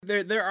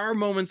there are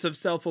moments of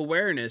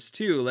self-awareness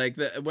too. Like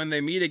when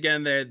they meet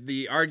again,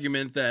 the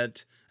argument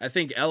that I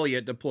think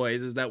Elliot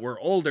deploys is that we're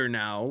older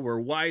now, we're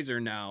wiser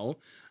now,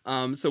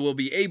 so we'll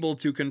be able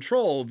to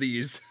control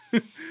these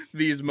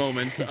these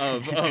moments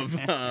of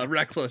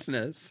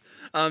recklessness.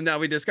 Now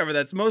we discover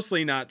that's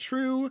mostly not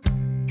true.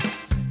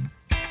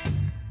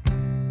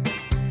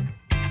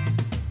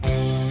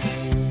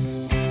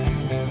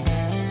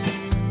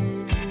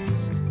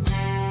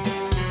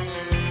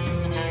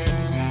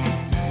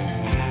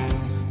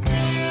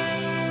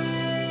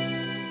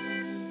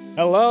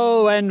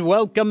 Hello and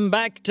welcome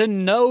back to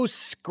No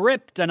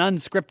Script, an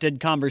unscripted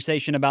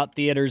conversation about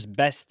theater's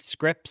best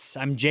scripts.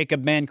 I'm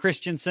Jacob Mann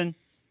Christensen.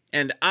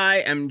 And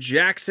I am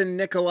Jackson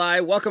Nikolai.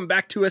 Welcome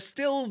back to a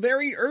still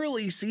very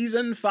early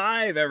season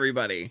 5,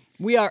 everybody.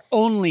 We are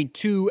only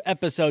 2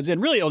 episodes in,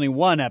 really only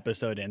 1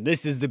 episode in.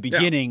 This is the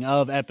beginning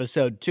of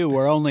episode 2.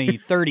 We're only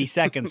 30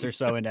 seconds or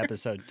so into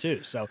episode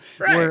 2. So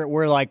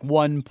we're like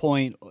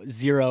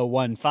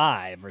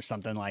 1.015 or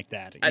something like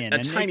that. A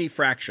tiny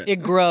fraction. It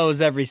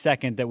grows every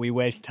second that we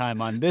waste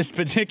time on this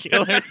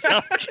particular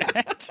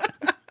subject.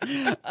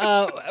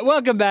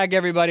 Welcome back,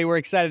 everybody. We're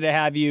excited to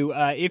have you.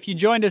 If you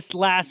joined us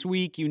last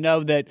week, you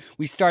know that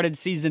we started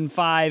season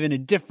 5 in a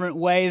different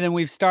way than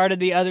we've started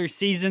the other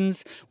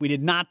seasons. We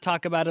did not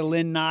talk about a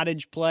Lynn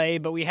Nottage play,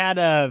 but we had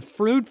a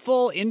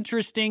fruitful,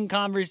 interesting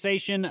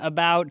conversation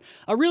about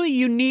a really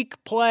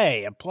unique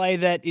play, a play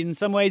that in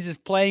some ways is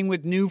playing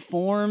with new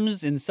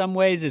forms, in some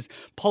ways is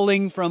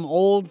pulling from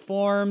old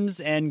forms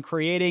and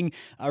creating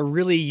a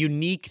really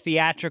unique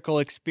theatrical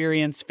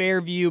experience.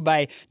 Fairview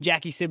by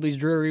Jackie Sibley's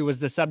Drury was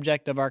the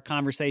subject of our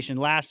conversation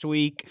last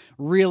week.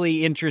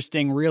 Really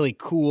interesting, really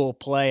cool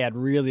play. I'd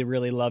really,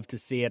 really love to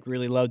see it.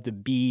 Really love to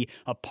be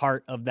a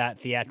part of that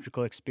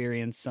theatrical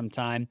experience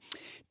sometime.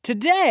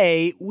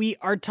 Today, we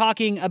are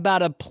talking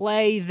about a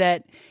play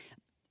that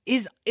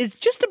is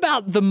just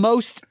about the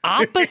most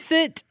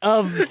opposite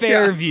of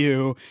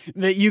Fairview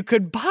that you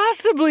could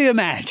possibly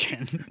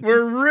imagine.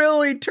 We're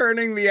really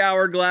turning the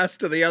hourglass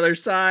to the other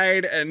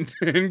side and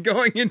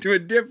going into a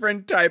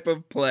different type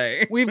of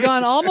play. We've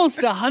gone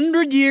almost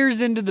 100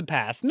 years into the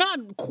past.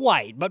 Not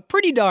quite, but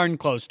pretty darn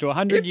close to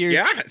 100 years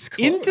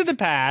into the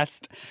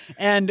past.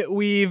 And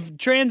we've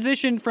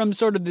transitioned from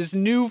sort of this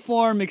new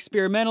form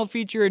experimental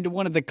feature into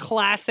one of the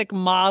classic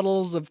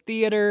models of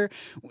theater.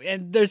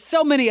 And there's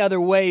so many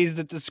other ways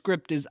that the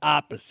script is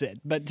opposite.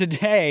 But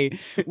today,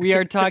 we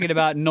are talking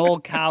about Noel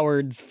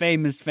Coward's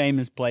famous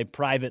play,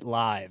 Private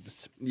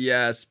Lives.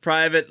 Yes,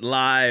 Private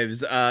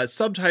Lives,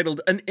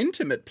 subtitled An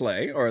Intimate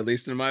Play, or at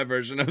least in my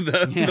version of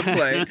the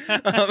play.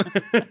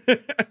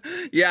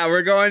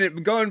 We're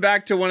going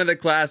back to one of the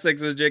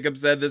classics. As Jacob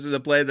said, this is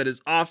a play that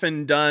is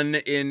often done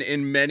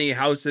in many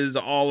houses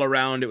all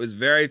around. It was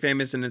very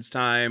famous in its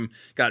time,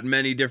 got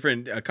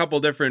a couple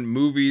different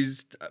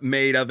movies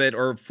made of it,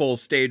 or full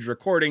stage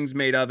recordings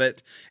made of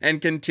it, and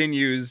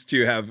continues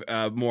to have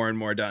more and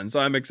more done. So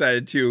I'm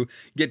excited to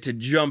get to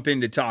jump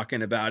into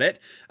talking about it.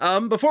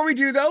 Before we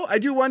do, though, I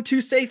do want to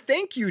say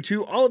thank you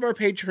to all of our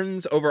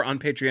patrons over on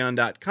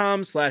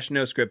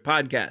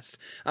patreon.com/NoScriptPodcast.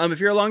 If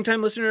you're a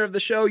longtime listener of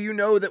the show, you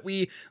know that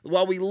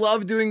while we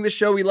love doing the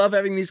show, we love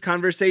having these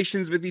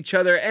conversations with each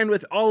other and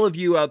with all of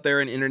you out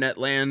there in internet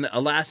land.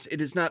 Alas,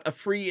 it is not a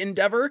free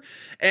endeavor.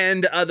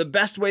 And the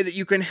best way that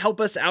you can help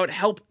us out,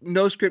 help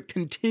NoScript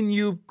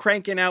continue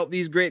cranking out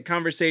these great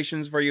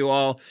conversations for you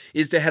all,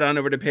 is to head on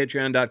over to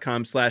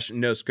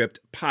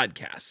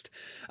patreon.com/NoScriptPodcast.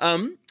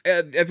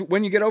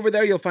 When you get over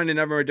there, you'll find a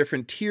number of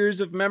different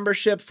tiers of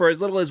membership. For as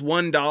little as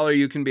 $1,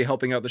 you can be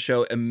helping out the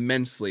show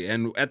immensely.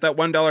 And at that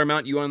 $1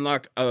 amount, you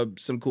unlock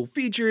some cool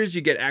features.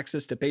 You get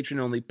access to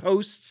patron-only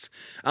posts,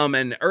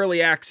 and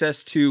early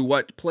access to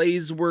what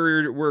plays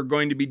we're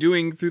going to be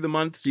doing through the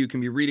month, so you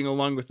can be reading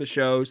along with the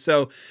show.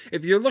 So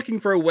if you're looking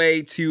for a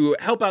way to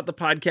help out the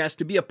podcast,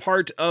 to be a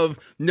part of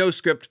No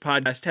Script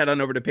Podcast, head on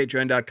over to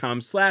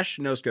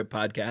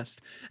patreon.com/NoScriptPodcast,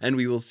 and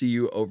we will see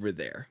you over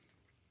there.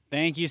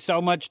 Thank you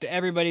so much to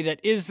everybody that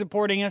is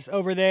supporting us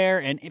over there.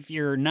 And if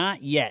you're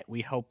not yet,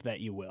 we hope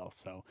that you will.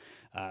 So,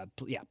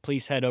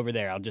 please head over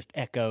there. I'll just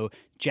echo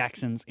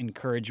Jackson's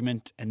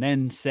encouragement and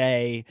then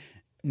say,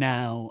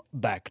 now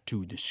back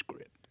to the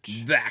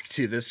script. Back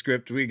to the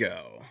script we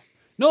go.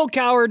 Noel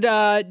Coward,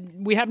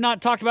 we have not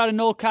talked about a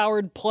Noel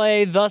Coward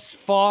play thus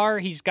far.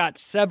 He's got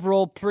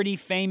several pretty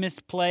famous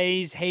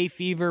plays. Hay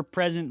Fever,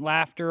 Present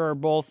Laughter are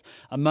both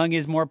among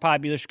his more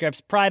popular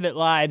scripts. Private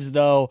Lives,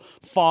 though,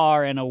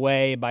 far and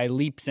away by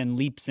leaps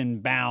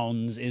and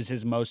bounds, is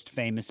his most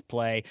famous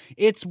play.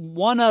 It's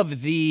one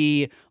of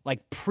the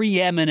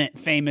preeminent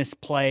famous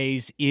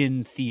plays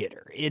in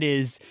theater. It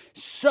is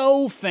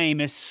so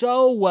famous,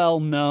 so well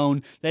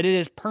known that it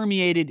has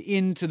permeated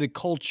into the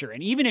culture.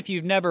 And even if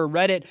you've never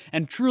read it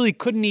and truly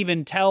couldn't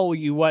even tell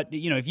you what,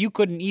 if you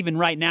couldn't even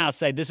right now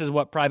say this is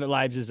what Private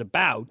Lives is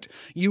about,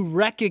 you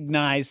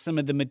recognize some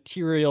of the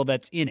material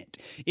that's in it.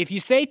 If you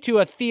say to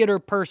a theater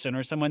person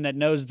or someone that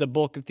knows the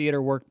bulk of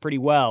theater work pretty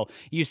well,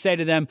 you say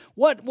to them,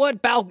 we're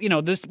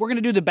going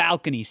to do the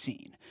balcony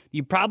scene.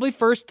 you probably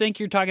first think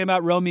you're talking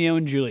about Romeo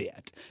and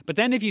Juliet. But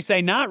then if you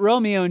say not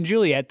Romeo and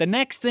Juliet, the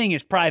next thing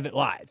is Private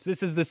Lives.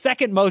 This is the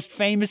second most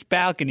famous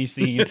balcony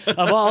scene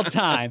of all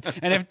time.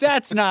 And if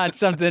that's not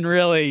something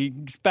really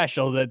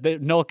special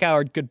that Noel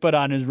Coward could put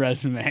on his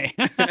resume,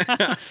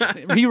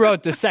 he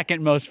wrote the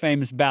second most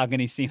famous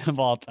balcony scene of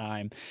all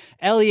time.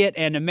 Elliot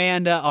and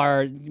Amanda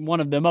are one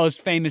of the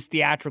most famous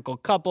theatrical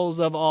couples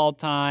of all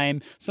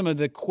time. Some of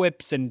the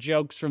quips and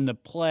jokes from the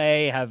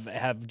play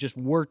have just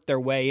worked their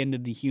way into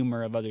the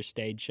humor of other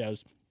stage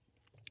shows.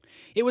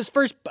 It was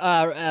first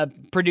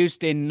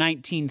produced in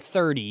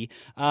 1930.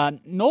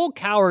 Noel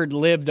Coward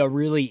lived a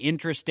really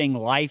interesting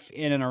life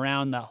in and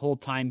around the whole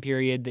time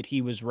period that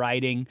he was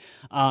writing.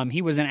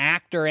 He was an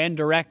actor and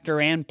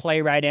director and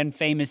playwright and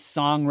famous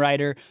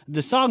songwriter.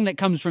 The song that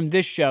comes from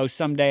this show,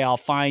 Someday I'll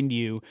Find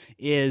You,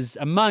 is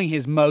among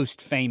his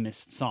most famous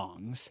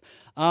songs.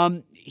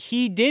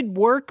 He did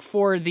work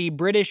for the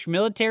British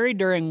military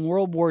during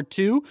World War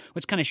II,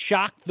 which kind of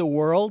shocked the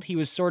world. He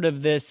was sort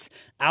of this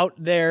out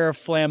there,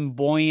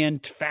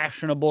 flamboyant,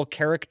 fashionable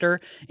character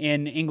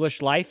in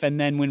English life. And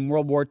then when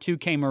World War II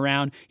came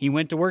around, he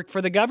went to work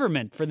for the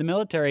government, for the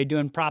military,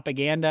 doing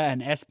propaganda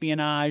and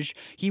espionage.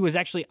 He was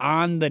actually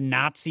on the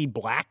Nazi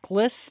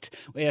blacklist.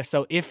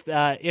 So if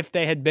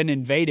they had been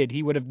invaded,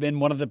 he would have been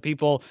one of the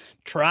people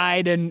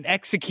tried and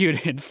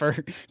executed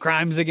for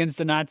crimes against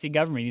the Nazi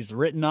government. He's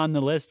written on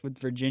the list with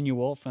Virginia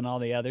Woolf and all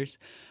the others.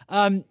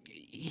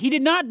 He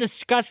did not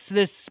discuss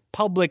this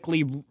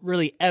publicly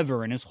really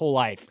ever in his whole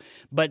life,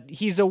 but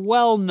he's a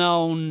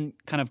well-known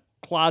kind of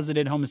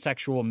closeted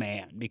homosexual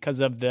man because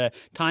of the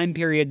time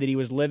period that he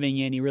was living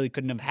in. He really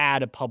couldn't have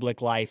had a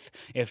public life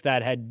if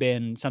that had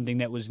been something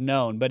that was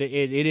known. But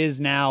it is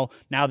now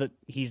that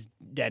he's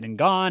dead and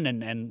gone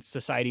and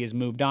society has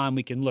moved on,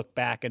 we can look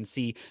back and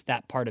see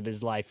that part of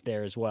his life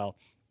there as well.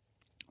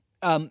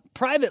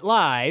 Private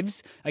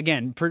Lives,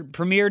 again,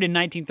 premiered in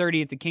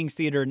 1930 at the King's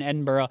Theatre in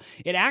Edinburgh.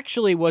 It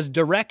actually was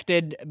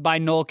directed by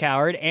Noel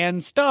Coward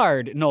and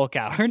starred Noel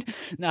Coward.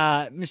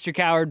 Mr.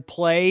 Coward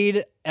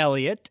played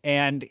Elliot,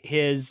 and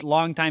his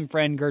longtime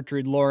friend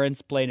Gertrude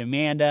Lawrence played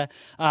Amanda.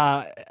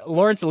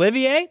 Laurence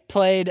Olivier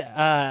played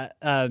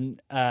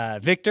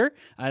Victor.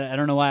 I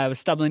don't know why I was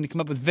stumbling to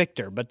come up with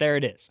Victor, but there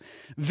it is.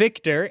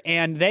 Victor,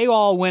 and they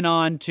all went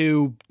on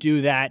to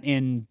do that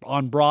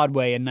on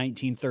Broadway in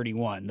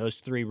 1931. Those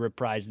three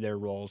reprised their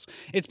roles.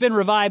 It's been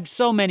revived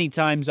so many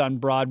times on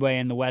Broadway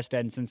and the West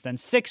End since then.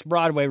 6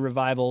 Broadway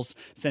revivals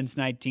since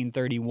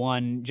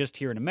 1931 just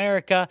here in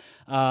America.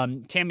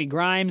 Tammy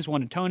Grimes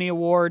won a Tony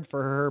Award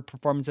for her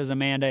performance as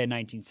Amanda in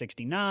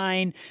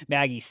 1969.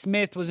 Maggie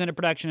Smith was in a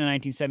production in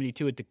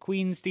 1972 at the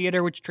Queen's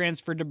Theatre, which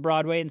transferred to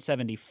Broadway in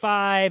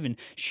 75, and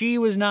she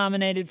was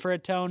nominated for a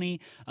Tony.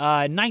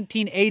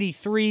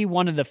 1983,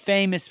 one of the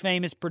famous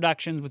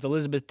productions with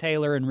Elizabeth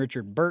Taylor and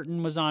Richard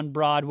Burton was on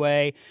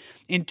Broadway.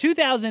 In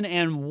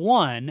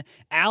 2001,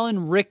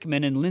 Alan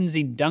Rickman and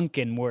Lindsay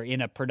Duncan were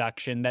in a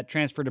production that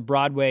transferred to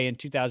Broadway in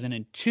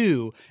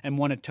 2002 and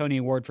won a Tony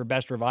Award for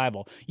Best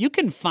Revival. You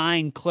can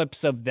find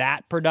clips of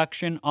that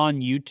production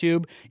on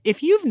YouTube.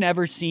 If you've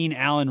never seen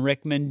Alan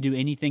Rickman do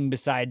anything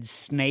besides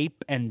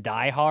Snape and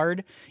Die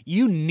Hard,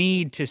 you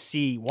need to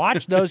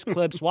watch those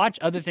clips, watch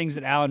other things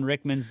that Alan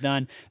Rickman's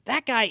done.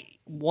 That guy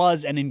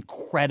was an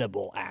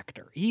incredible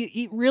actor.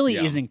 He really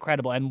is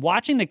incredible. And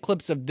watching the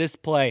clips of this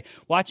play,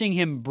 watching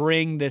him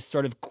bring this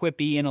sort of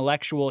quippy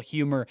intellectual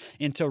humor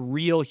into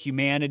real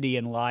humanity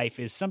in life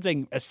is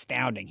something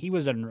astounding. He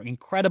was an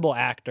incredible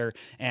actor,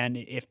 and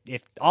if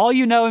all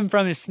you know him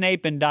from is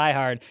Snape and Die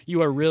Hard,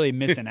 you are really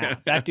missing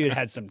out. That dude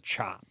had some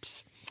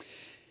chops.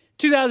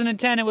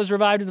 2010, it was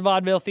revived at the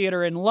Vaudeville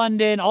Theatre in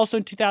London. Also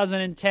in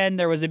 2010,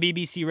 there was a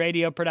BBC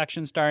radio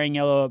production starring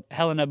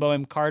Helena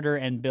Bonham Carter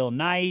and Bill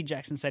Nighy.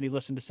 Jackson said he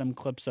listened to some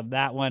clips of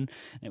that one,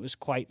 and it was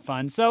quite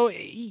fun. So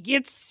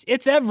it's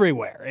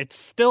everywhere. It's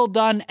still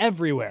done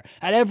everywhere,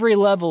 at every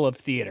level of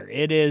theater.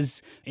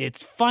 It's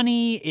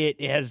funny.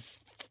 It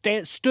has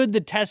stood the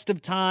test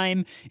of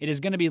time. It is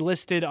going to be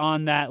listed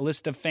on that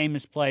list of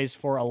famous plays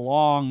for a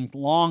long,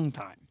 long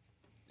time.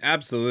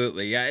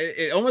 Absolutely. Yeah.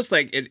 It almost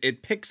like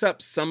it picks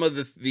up some of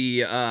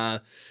the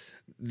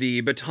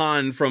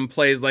baton from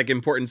plays like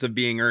Importance of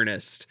Being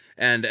Earnest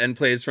and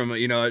plays from,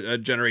 a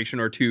generation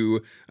or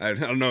two. I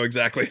don't know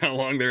exactly how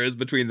long there is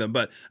between them,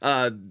 but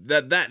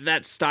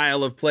that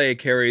style of play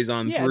carries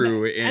on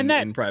through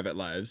in Private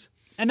Lives.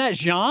 And that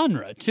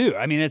genre too.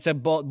 I mean, it's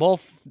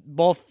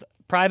both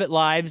Private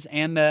Lives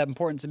and The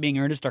Importance of Being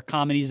Earnest are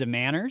comedies of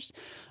manners.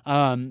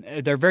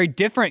 They're very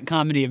different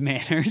comedy of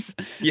manners,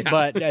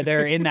 but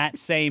they're in that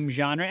same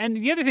genre. And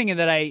the other thing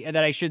that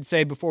I should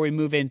say before we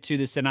move into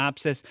the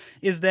synopsis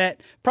is that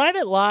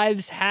Private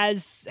Lives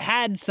has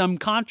had some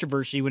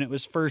controversy when it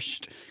was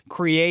first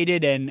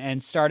created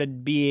and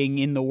started being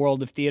in the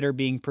world of theater,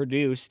 being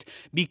produced,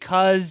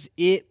 because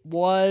it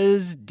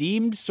was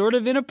deemed sort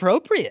of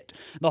inappropriate.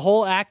 The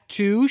whole Act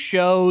 2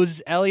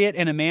 shows Elliot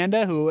and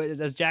Amanda, who,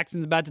 as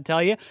Jackson's about to tell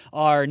Natalia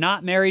are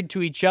not married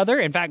to each other.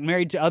 In fact,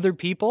 married to other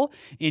people.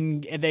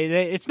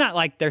 It's not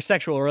like their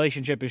sexual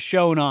relationship is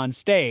shown on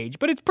stage,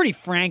 but it's pretty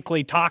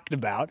frankly talked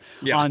about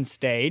on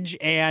stage.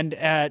 And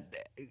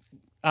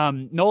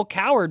Noel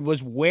Coward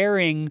was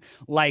wearing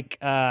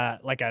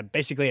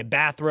basically a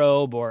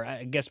bathrobe, or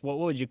I guess what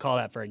would you call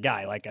that for a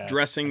guy? Like a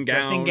dressing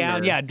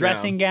gown.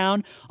 Dressing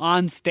gown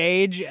on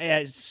stage,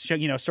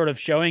 sort of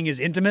showing his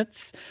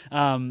intimates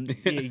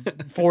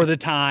for the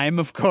time,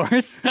 of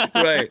course.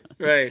 Right.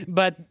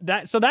 But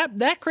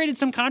that created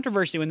some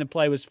controversy when the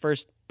play was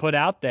first put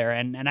out there,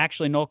 and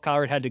actually Noel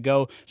Coward had to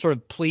go sort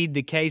of plead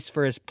the case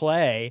for his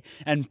play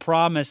and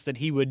promise that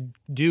he would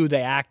do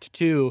the Act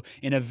 2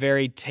 in a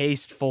very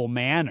tasteful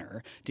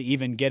manner to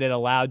even get it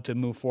allowed to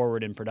move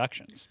forward in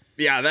productions.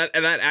 Yeah, that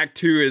Act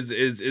 2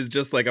 is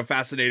just like a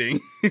fascinating.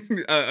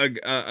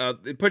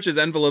 It pushes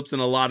envelopes in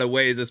a lot of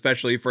ways,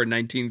 especially for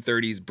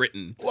 1930s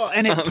Britain. Well,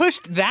 and it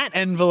pushed that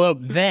envelope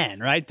then,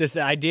 right? This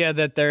idea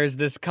that there's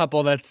this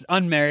couple that's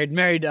unmarried,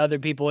 married to other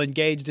people,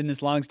 engaged in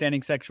this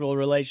long-standing sexual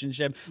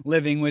relationship,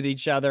 living with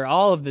each other,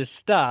 all of this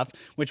stuff,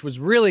 which was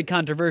really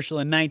controversial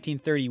in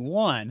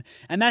 1931,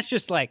 and that's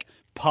just like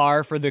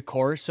par for the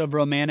course of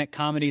romantic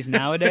comedies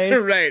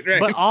nowadays. Right.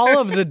 But all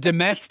of the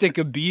domestic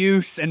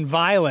abuse and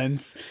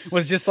violence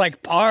was just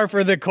like par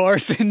for the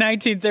course in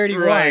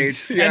 1931.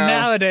 Right, yeah. And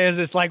nowadays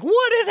it's like,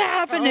 what is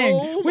happening?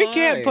 Oh, we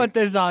can't put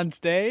this on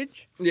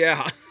stage.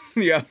 Yeah.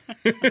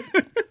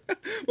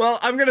 Well,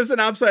 I'm going to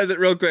synopsize it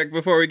real quick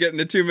before we get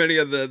into too many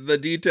of the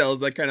details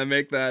that kind of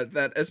make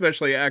that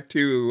especially Act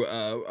 2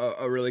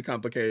 a really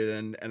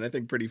complicated and I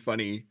think pretty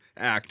funny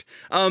act.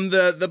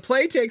 The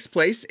play takes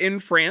place in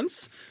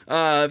France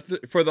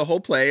for the whole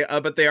play,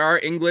 but they are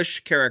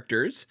English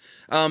characters.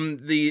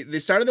 The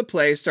start of the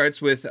play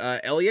starts with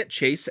Elliot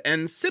Chase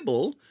and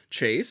Sybil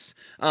Chase.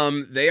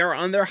 They are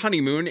on their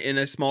honeymoon in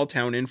a small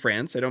town in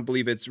France. I don't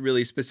believe it's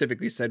really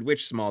specifically said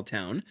which small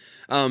town,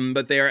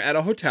 but they are at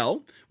a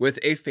hotel with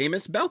a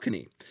famous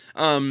balcony.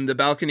 The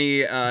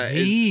balcony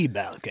the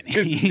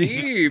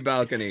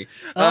balcony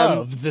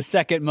of the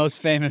second most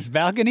famous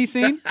balcony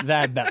scene.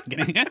 That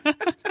balcony.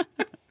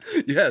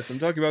 Yes, I'm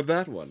talking about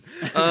that one.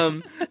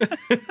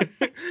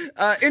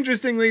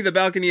 Interestingly, the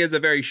balcony is a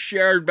very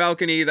shared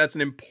balcony. That's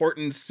an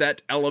important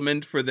set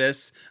element for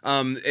this.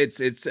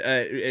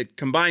 It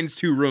combines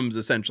two rooms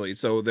essentially.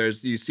 So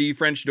you see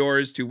French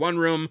doors to one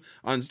room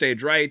on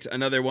stage right,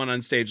 another one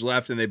on stage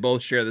left, and they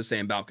both share the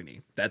same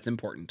balcony. That's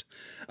important.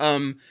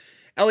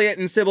 Elliot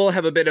and Sybil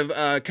have a bit of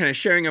kind of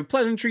sharing of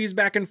pleasantries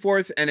back and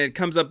forth, and it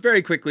comes up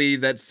very quickly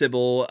that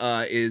Sybil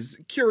is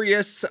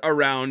curious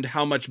around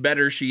how much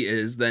better she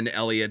is than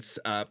Elliot's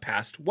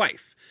past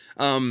wife.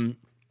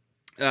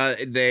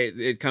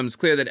 It comes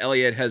clear that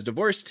Elliot has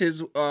divorced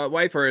his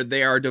wife, or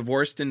they are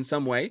divorced in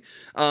some way.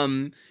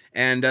 And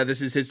this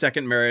is his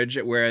second marriage,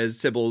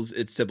 whereas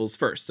it's Sybil's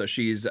first. So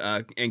she's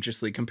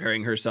anxiously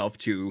comparing herself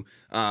to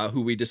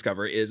who we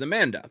discover is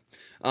Amanda.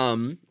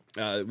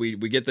 We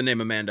get the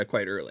name Amanda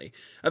quite early.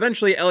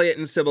 Eventually, Elliot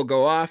and Sybil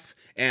go off,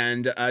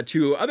 and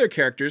two other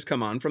characters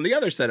come on from the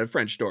other set of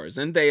French doors,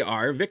 and they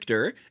are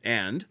Victor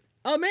and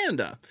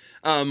Amanda,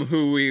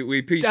 who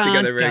we piece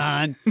together very.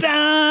 Dun,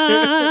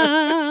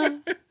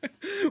 dun.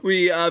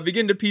 We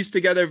begin to piece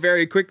together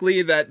very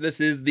quickly that this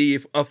is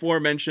the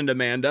aforementioned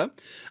Amanda.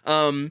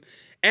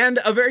 And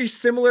a very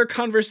similar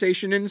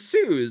conversation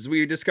ensues.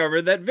 We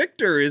discover that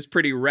Victor is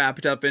pretty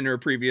wrapped up in her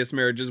previous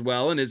marriage as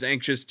well and is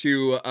anxious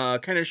to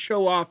kind of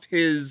show off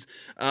his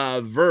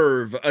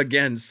verve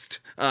against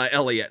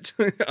Elliot.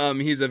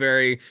 He's a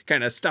very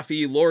kind of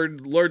stuffy,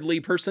 lordly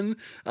person,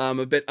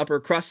 a bit upper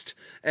crust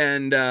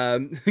and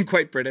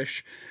quite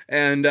British.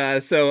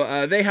 And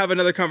so they have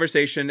another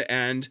conversation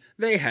and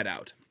they head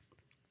out.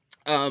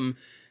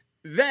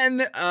 Then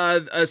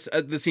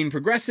the scene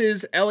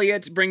progresses.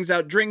 Elliot brings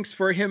out drinks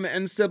for him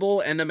and Sybil,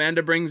 and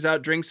Amanda brings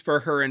out drinks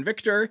for her and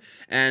Victor,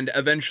 and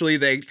eventually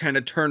they kind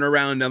of turn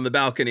around on the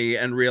balcony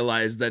and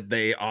realize that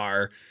they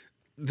are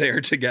there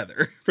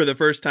together for the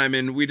first time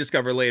in, we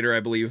discover later,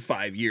 I believe,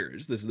 5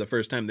 years. This is the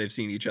first time they've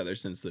seen each other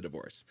since the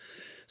divorce.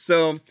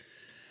 So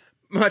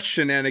much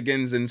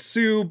shenanigans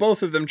ensue.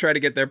 Both of them try to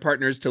get their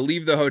partners to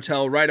leave the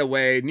hotel right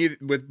away,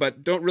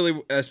 but don't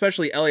really,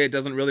 especially Elliot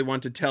doesn't really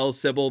want to tell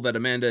Sybil that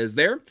Amanda is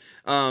there.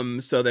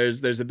 So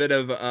there's a bit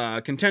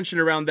of contention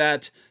around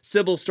that.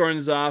 Sybil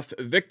storms off,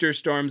 Victor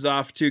storms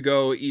off to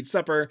go eat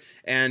supper,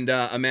 and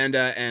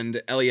Amanda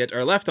and Elliot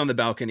are left on the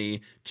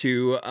balcony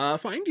to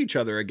find each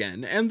other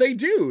again. And they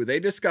do. They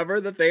discover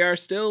that they are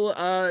still,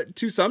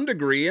 to some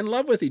degree, in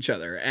love with each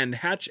other and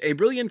hatch a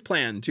brilliant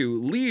plan to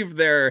leave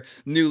their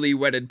newly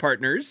wedded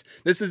partners.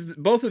 This is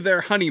both of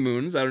their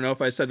honeymoons. I don't know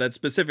if I said that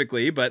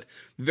specifically, but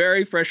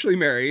very freshly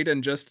married,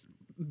 and just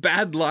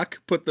bad luck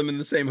put them in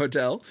the same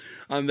hotel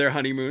on their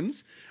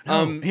honeymoons.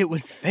 No, it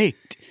was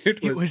fate.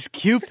 It was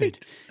Cupid.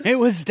 It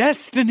was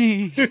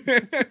destiny.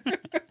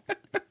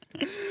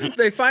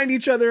 They find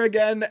each other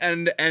again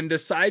and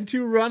decide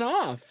to run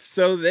off.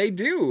 So they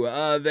do.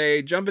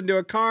 They jump into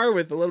a car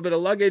with a little bit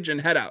of luggage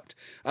and head out.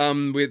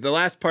 The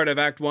last part of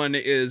Act 1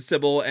 is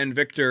Sybil and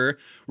Victor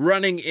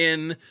running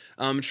in,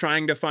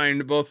 trying to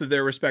find both of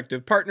their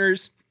respective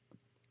partners,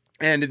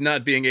 and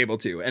not being able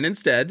to. And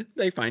instead,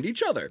 they find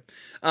each other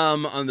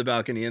on the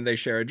balcony, and they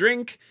share a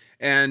drink.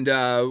 And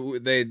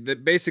they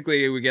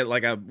basically, we get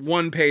like a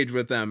 1 page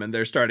with them, and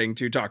they're starting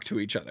to talk to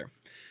each other.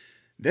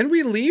 Then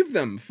we leave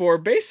them for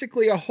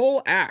basically a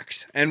whole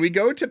act, and we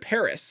go to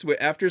Paris.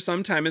 After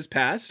some time has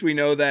passed, we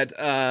know that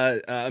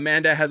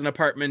Amanda has an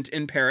apartment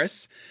in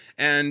Paris,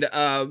 and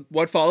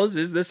what follows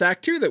is this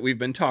Act 2 that we've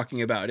been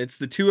talking about. It's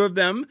the two of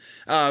them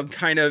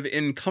kind of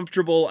in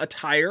comfortable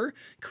attire,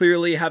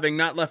 clearly having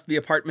not left the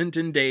apartment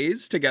in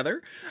days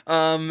together,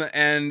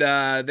 and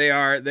they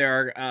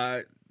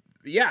are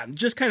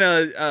just kind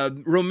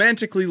of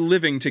romantically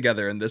living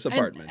together in this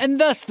apartment. And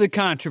thus the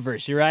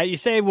controversy, right? You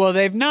say, well,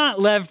 they've not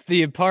left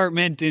the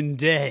apartment in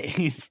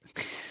days.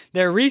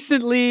 They're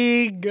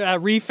recently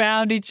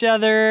refound each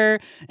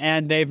other,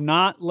 and they've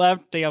not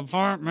left the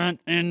apartment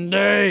in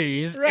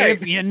days, right.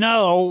 If you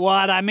know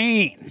what I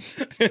mean.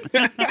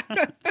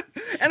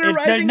 And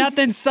there's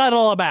nothing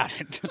subtle about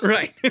it.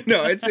 Right.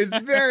 No, it's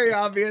very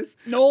obvious.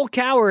 Noel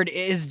Coward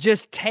is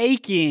just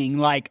taking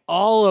like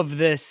all of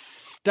this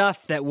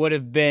stuff that would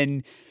have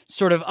been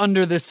sort of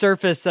under the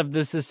surface of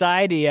the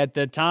society at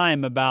the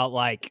time about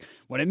like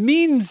what it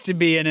means to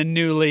be in a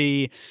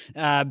newly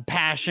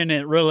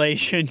passionate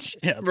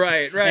relationship.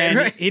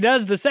 Right. He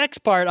does the sex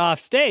part off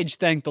stage,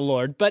 thank the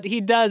Lord, but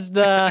he does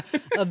the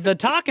the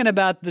talking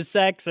about the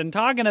sex and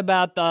talking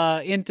about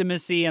the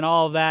intimacy and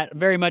all of that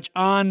very much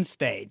on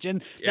stage.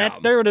 And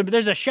that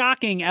there's a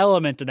shocking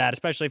element to that,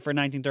 especially for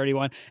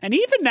 1931. And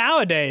even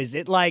nowadays,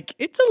 it's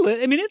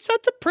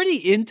a pretty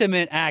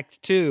intimate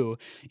act too,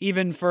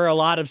 even for a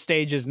lot of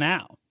stages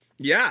now.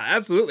 Yeah,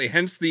 absolutely.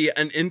 Hence the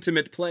An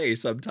Intimate Play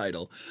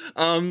subtitle.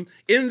 In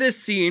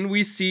this scene,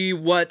 we see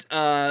what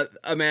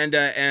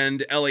Amanda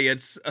and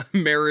Elliot's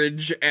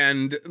marriage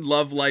and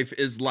love life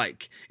is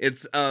like.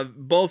 It's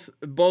both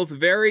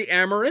very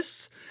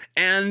amorous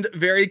and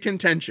very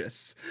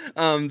contentious.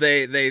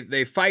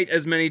 They fight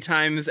as many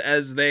times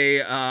as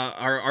they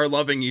are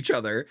loving each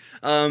other.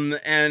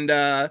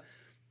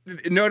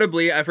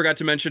 Notably, I forgot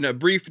to mention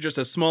just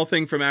a small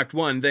thing from Act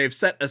 1. They've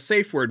set a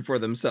safe word for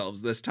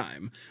themselves this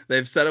time.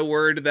 They've set a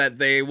word that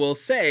they will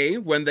say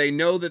when they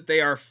know that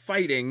they are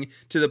fighting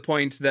to the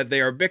point that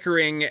they are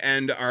bickering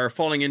and are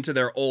falling into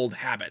their old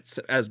habits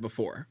as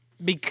before.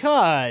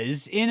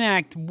 Because in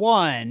Act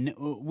 1,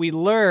 we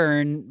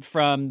learn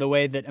from the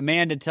way that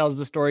Amanda tells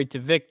the story to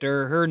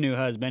Victor, her new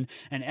husband,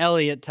 and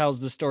Elliot tells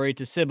the story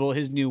to Sybil,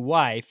 his new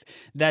wife,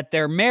 that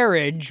their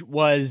marriage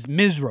was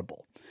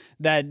miserable.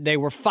 That they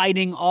were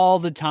fighting all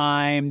the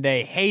time,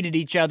 they hated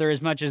each other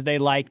as much as they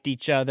liked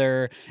each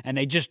other, and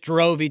they just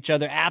drove each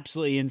other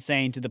absolutely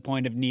insane to the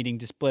point of needing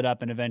to split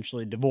up and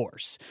eventually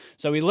divorce.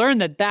 So we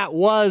learned that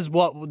was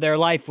what their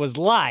life was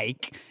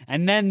like,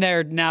 and then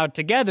they're now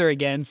together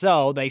again,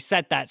 so they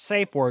set that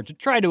safe word to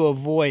try to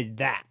avoid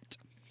that.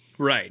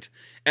 Right.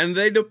 And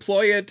they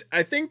deploy it,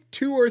 I think,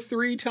 2 or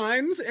 3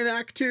 times in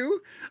Act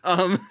 2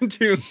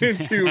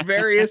 to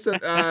various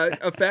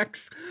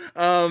effects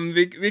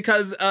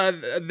because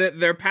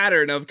their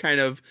pattern of kind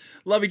of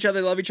love each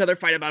other,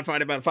 fight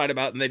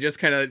about, and they just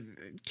kind of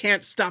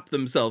can't stop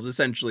themselves,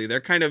 essentially.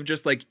 They're kind of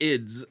just like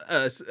ids.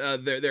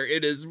 Their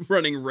id is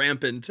running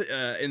rampant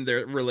in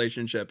their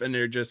relationship, and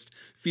they're just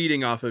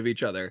feeding off of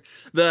each other.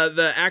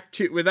 The Act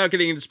 2, without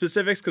getting into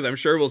specifics, because I'm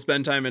sure we'll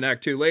spend time in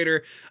Act 2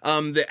 later,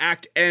 the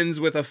act ends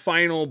with a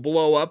final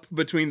blow up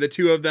between the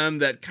two of them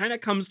that kind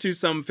of comes to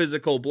some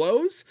physical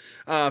blows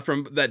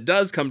from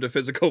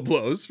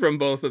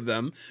both of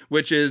them,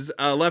 which is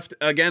left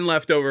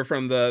over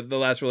from the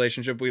last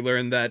relationship. We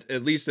learned that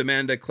at least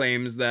Amanda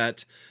claims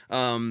that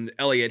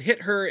Elliot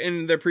hit her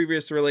in their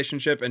previous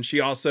relationship, and she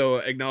also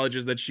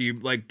acknowledges that she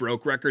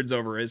broke records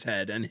over his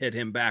head and hit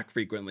him back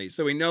frequently.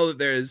 So we know that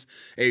there's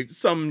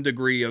some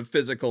degree of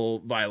physical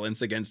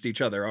violence against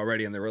each other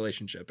already in the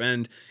relationship,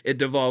 and it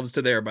devolves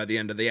to there by the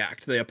end of the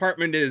act. The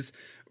apartment is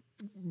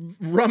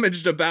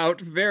rummaged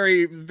about,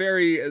 very,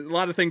 very, a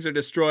lot of things are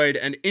destroyed,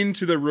 and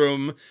into the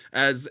room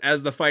as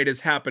the fight is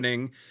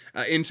happening,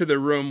 into the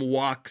room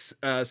walks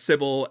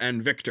Sybil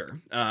and Victor,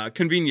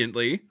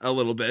 conveniently a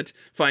little bit,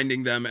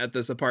 finding them at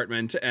this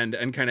apartment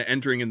and kind of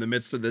entering in the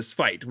midst of this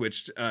fight,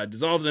 which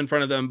dissolves in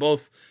front of them.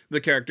 Both the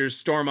characters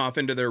storm off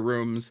into their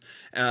rooms.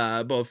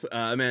 Both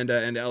Amanda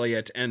and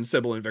Elliot and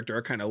Sybil and Victor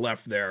are kind of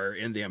left there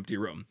in the empty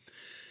room.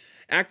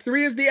 Act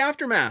 3 is the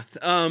aftermath.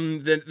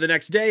 The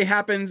next day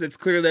happens. It's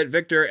clear that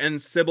Victor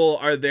and Sybil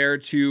are there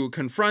to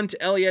confront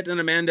Elliot and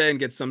Amanda and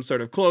get some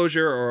sort of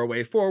closure or a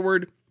way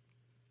forward.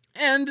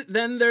 And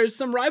then there's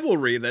some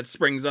rivalry that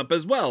springs up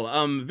as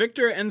well.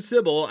 Victor and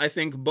Sybil, I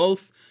think,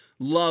 both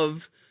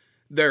love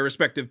their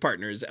respective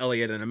partners,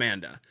 Elliot and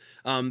Amanda.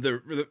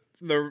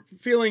 the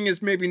feeling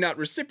is maybe not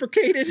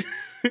reciprocated,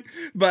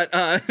 but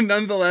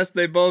nonetheless,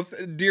 they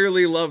both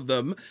dearly love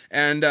them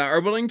and are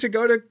willing to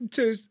go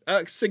to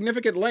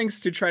significant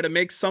lengths to try to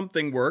make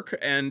something work.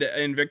 And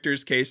in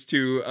Victor's case,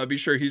 to be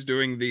sure he's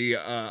doing the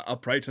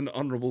upright and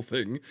honorable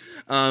thing.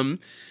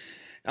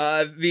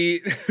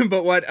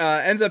 But what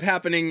ends up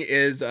happening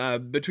is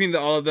between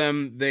all of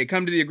them, they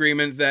come to the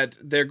agreement that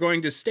they're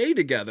going to stay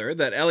together,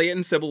 that Elliot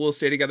and Sybil will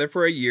stay together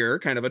for a year,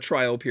 kind of a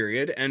trial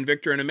period, and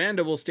Victor and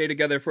Amanda will stay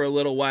together for a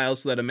little while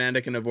so that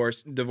Amanda can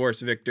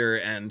divorce Victor,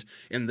 and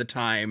in the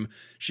time,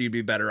 she'd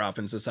be better off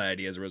in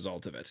society as a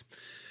result of it.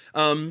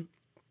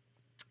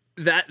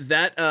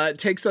 That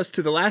takes us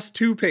to the last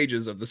 2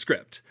 pages of the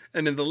script.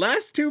 And in the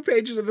last 2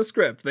 pages of the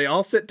script, they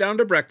all sit down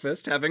to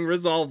breakfast, having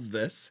resolved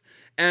this.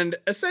 And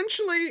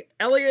essentially,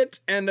 Elliot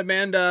and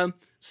Amanda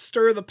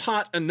stir the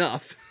pot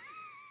enough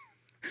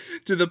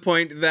to the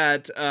point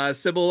that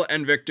Sybil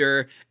and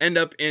Victor end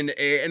up in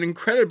an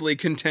incredibly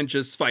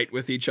contentious fight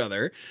with each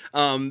other.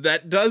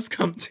 That does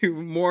come to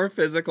more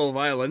physical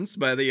violence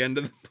by the end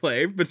of the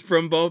play, but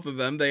from both of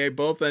them, they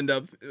both end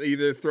up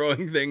either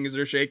throwing things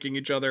or shaking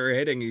each other or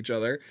hitting each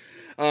other.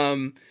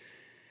 And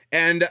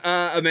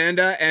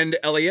Amanda and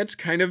Elliot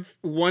kind of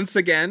once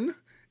again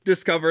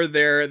discover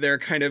their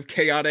kind of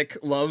chaotic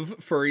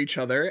love for each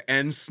other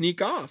and sneak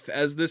off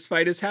as this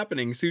fight is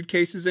happening,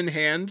 suitcases in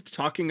hand,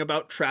 talking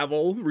about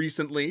travel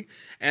recently,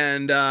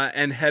 and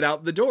head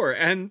out the door,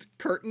 and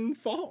curtain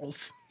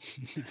falls.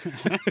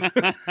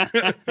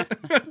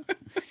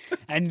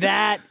 And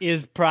that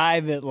is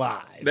Private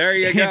Lives. There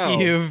you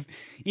go.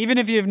 Even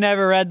if you've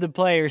never read the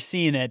play or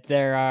seen it,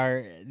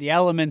 the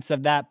elements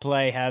of that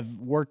play have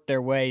worked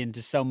their way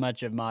into so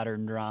much of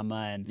modern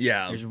drama, and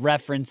there's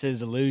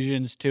references,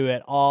 allusions to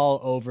it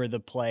all over the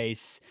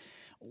place.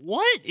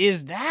 What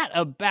is that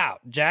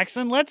about,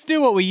 Jackson? Let's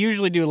do what we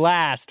usually do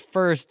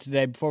first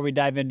today before we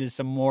dive into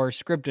some more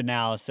script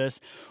analysis.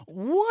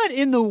 What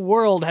in the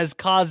world has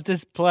caused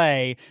this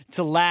play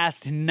to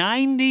last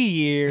 90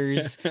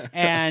 years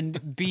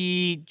and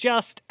be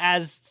just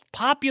as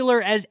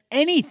popular as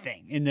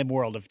anything in the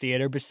world of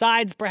theater,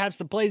 besides perhaps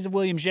the plays of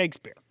William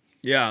Shakespeare?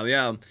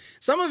 Yeah.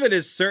 Some of it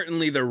is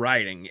certainly the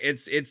writing.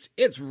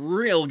 It's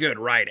real good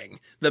writing.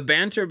 The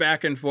banter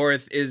back and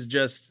forth is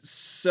just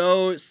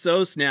so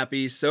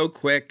snappy, so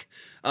quick.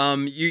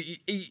 You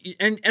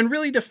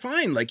really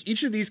define, like,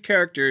 each of these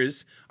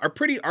characters are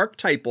pretty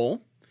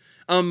archetypal,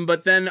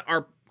 but then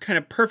are kind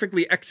of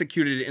perfectly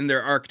executed in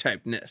their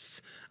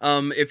archetypeness.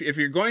 If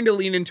you're going to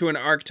lean into an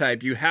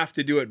archetype, you have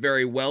to do it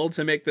very well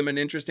to make them an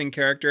interesting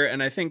character,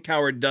 and I think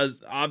Coward does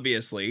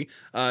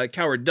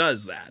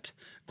that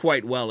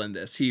quite well in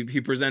this.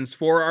 He presents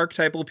 4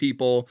 archetypal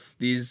people,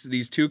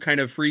 these 2 kind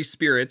of free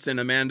spirits in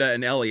Amanda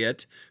and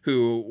Elliot,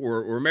 who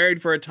were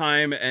married for a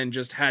time and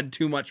just had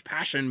too much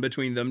passion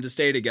between them to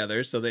stay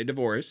together, so they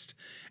divorced,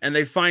 and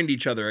they find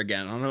each other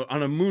again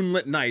on a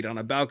moonlit night on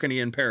a balcony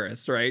in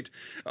Paris, right?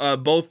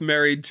 Both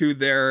married to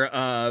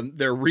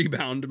their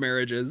rebound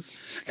marriages,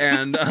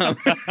 and like,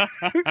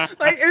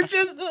 it's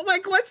just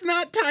like, what's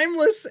not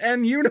timeless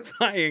and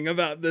unifying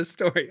about this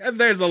story?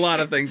 There's a lot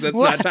of things that's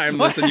not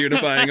timeless and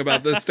unifying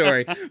about this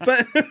story,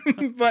 but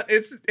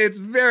it's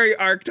very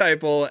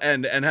archetypal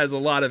and has a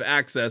lot of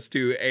access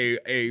to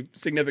a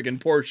significant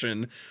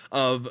portion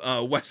of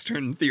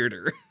Western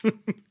theater.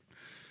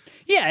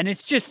 Yeah, and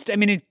it's just, I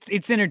mean,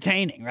 it's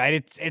entertaining,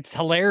 right? It's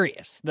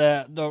hilarious.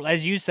 The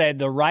as you said,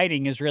 the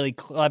writing is really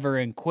clever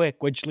and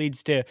quick, which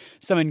leads to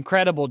some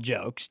incredible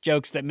jokes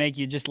that make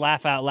you just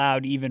laugh out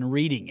loud even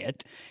reading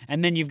it.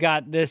 And then you've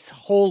got this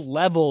whole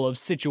level of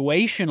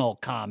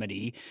situational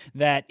comedy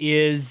that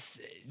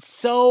is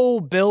so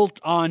built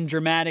on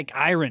dramatic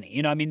irony.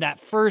 You know, I mean, that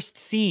first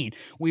scene,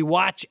 we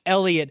watch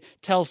Elliot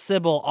tell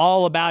Sybil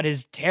all about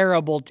his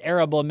terrible,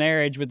 terrible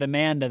marriage with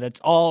Amanda that's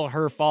all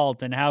her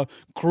fault and how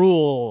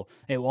cruel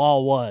it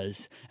all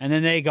was. And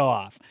then they go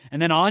off.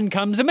 And then on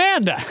comes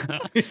Amanda.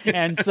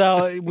 And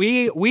so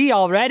we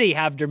already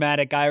have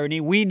dramatic irony.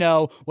 We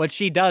know what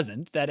she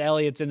doesn't, that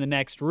Elliot's in the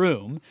next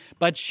room.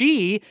 But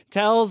she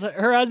tells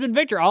her husband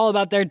Victor all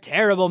about their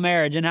terrible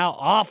marriage and how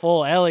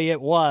awful Elliot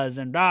was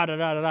and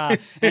da-da-da-da-da.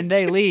 And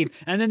they leave.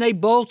 And then they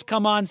both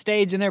come on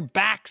stage and their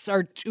backs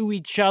are to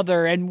each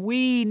other. And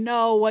we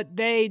know what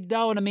they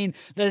don't. I mean,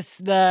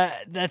 the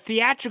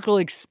theatrical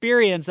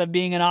experience of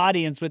being an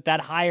audience with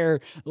that higher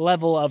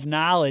level of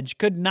knowledge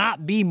could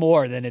not be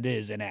more than it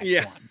is in Act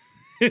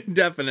 1.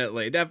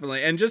 Definitely.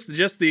 And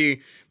just the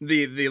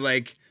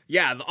like,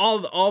 yeah,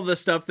 all the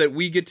stuff that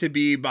we get to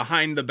be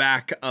behind the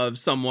back of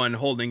someone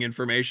holding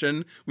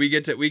information. We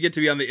get to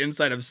be on the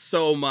inside of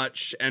so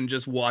much and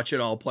just watch it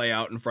all play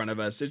out in front of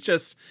us. It's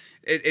just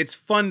it's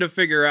fun to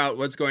figure out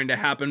what's going to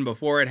happen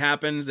before it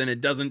happens, and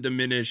it doesn't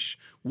diminish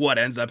what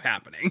ends up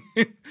happening.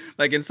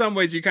 Like, in some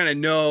ways, you kind of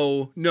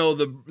know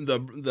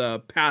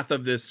the path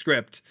of this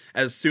script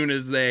as soon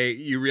as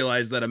you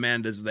realize that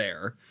Amanda's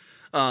there.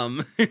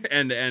 And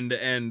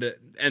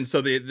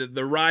so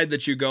the ride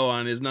that you go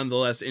on is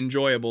nonetheless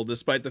enjoyable,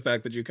 despite the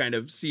fact that you kind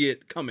of see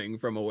it coming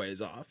from a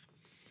ways off.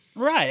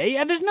 Right.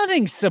 Yeah, there's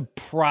nothing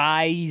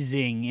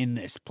surprising in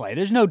this play.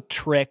 There's no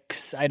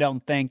tricks, I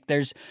don't think.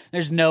 There's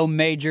no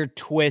major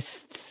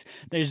twists.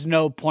 There's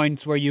no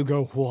points where you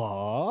go,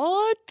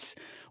 "What?"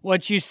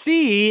 What you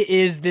see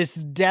is this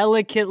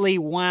delicately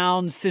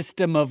wound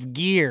system of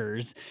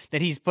gears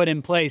that he's put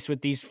in place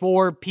with these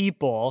four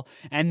people,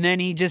 and then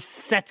he just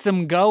sets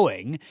them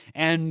going,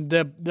 and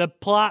the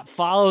plot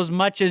follows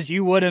much as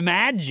you would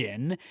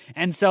imagine.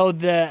 And so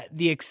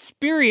the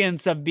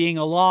experience of being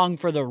along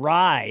for the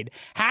ride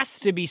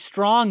has to be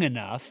strong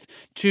enough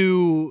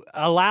to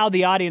allow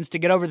the audience to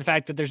get over the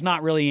fact that there's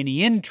not really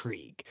any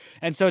intrigue.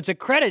 And so it's a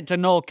credit to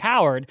Noel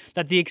Coward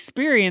that the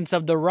experience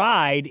of the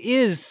ride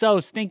is so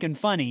stinking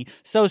funny,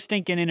 so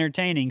stinking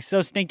entertaining,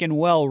 so stinking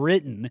well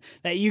written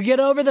that you get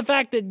over the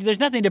fact that there's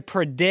nothing to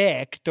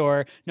predict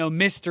or no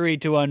mystery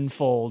to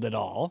unfold at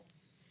all.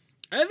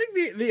 I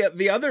think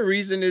the other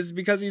reason is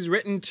because he's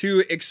written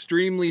two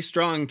extremely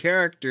strong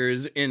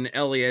characters in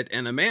Elliot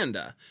and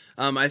Amanda.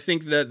 I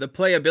think that the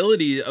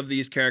playability of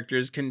these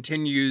characters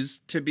continues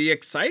to be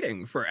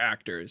exciting for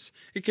actors.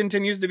 It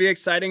continues to be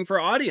exciting for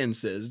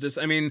audiences.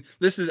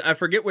 I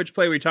forget which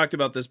play we talked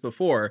about this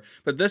before,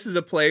 but this is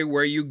a play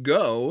where you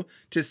go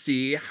to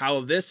see how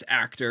this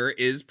actor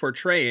is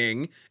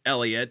portraying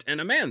Elliot and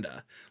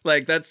Amanda.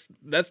 Like that's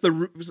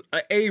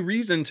a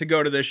reason to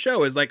go to this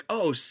show is like,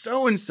 oh,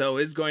 so-and-so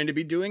is going to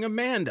be doing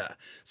Amanda.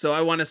 So I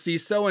want to see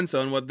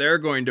so-and-so and what they're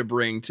going to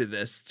bring to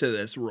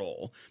this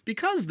role,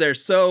 because they're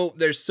so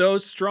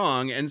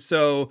strong. And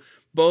so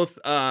both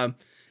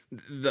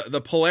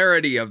the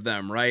polarity of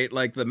them, right?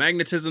 Like the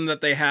magnetism that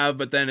they have,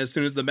 but then as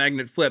soon as the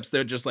magnet flips,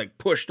 they're just like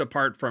pushed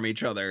apart from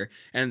each other.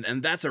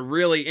 And that's a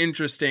really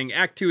interesting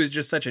Act 2 is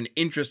just such an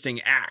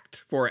interesting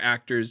act for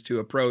actors to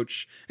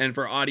approach and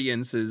for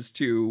audiences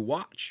to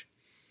watch.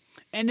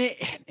 And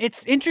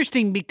it's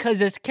interesting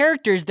because as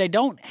characters, they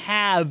don't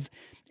have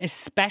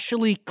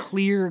especially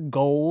clear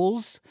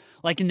goals.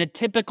 Like in the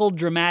typical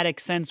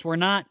dramatic sense, we're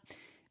not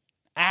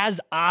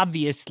as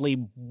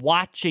obviously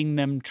watching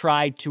them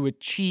try to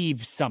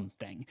achieve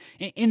something.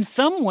 In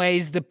some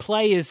ways, the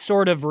play is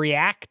sort of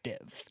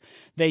reactive.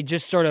 They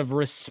just sort of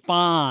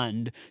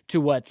respond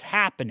to what's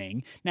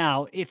happening.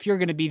 Now, if you're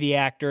going to be the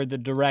actor, the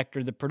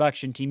director, the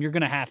production team, you're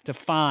going to have to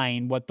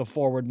find what the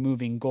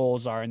forward-moving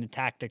goals are and the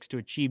tactics to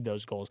achieve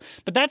those goals.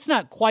 But that's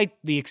not quite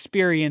the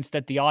experience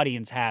that the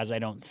audience has, I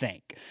don't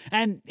think.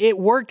 And it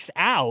works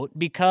out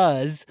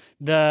because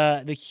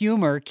the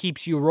humor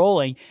keeps you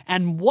rolling.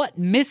 And what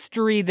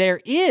mystery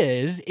there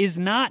is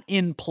not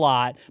in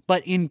plot,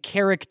 but in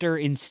character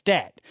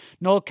instead.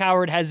 Noel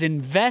Coward has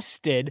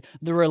invested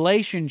the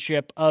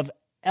relationship of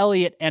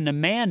Elliot and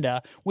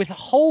Amanda with a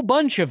whole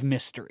bunch of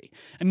mystery.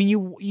 I mean,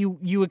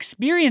 you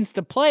experience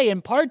the play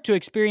in part to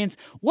experience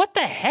what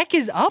the heck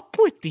is up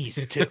with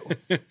these two.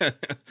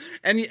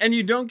 and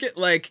you don't get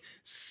like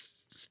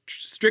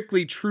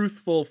strictly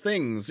truthful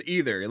things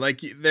either. Like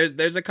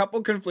there's a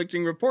couple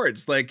conflicting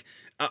reports. Like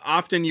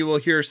often you will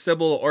hear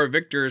Sybil or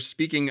Victor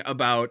speaking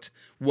about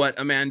what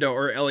Amanda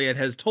or Elliot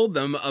has told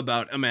them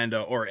about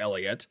Amanda or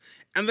Elliot.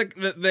 And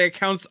the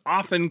accounts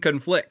often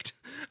conflict.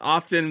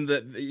 Often,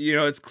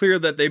 it's clear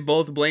that they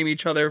both blame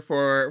each other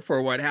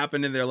for what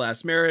happened in their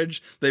last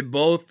marriage. They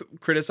both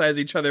criticize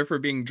each other for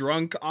being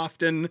drunk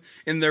often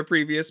in their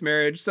previous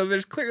marriage. So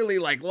there's clearly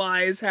like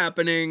lies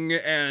happening,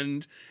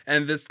 and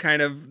this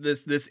kind of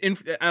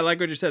I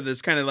like what you said.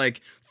 This kind of like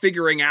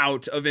figuring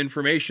out of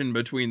information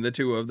between the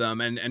two of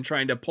them, and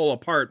trying to pull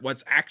apart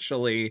what's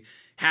actually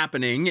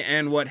happening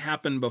and what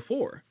happened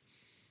before.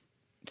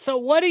 So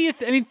what do you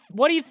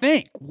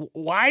think?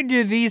 Why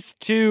do these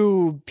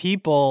two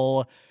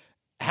people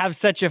have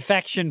such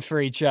affection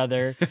for each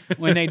other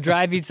when they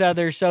drive each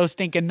other so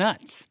stinking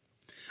nuts?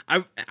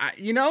 I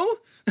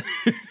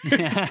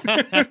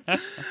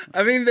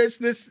mean,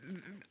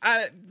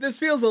 this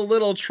feels a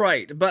little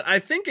trite, but I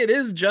think it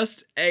is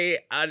just a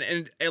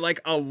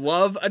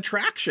love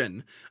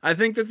attraction. I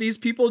think that these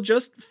people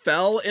just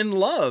fell in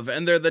love,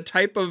 and they're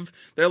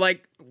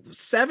like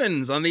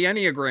sevens on the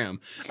Enneagram.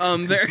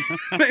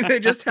 They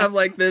just have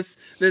like this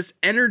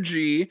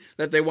energy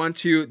that they want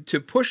to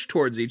push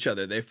towards each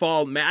other. They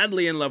fall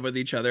madly in love with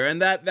each other,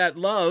 and that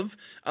love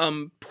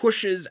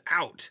pushes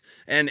out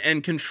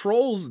and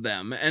controls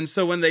them. And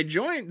so when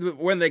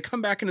they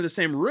come back into the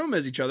same room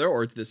as each other,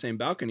 or to the same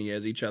balcony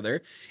as each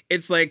other,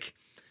 it's like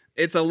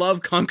it's a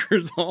love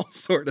conquers all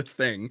sort of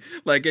thing.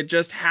 Like it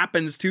just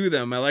happens to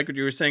them. I like what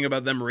you were saying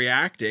about them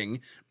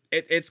reacting.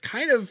 It's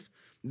kind of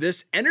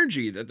this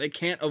energy that they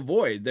can't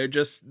avoid. They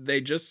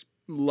just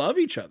love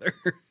each other.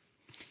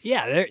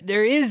 Yeah,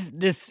 there's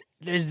this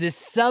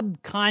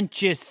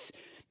subconscious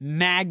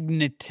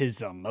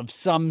magnetism of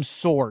some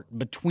sort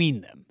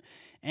between them.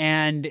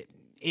 And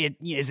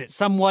is it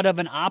somewhat of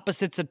an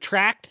opposites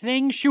attract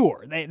thing?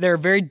 Sure. They're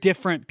very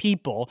different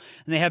people,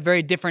 and they have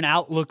very different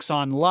outlooks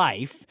on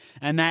life,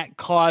 and that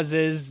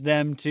causes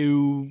them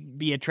to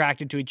be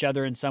attracted to each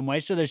other in some way.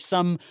 So there's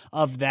some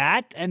of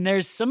that, and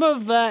there's some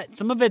of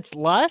it's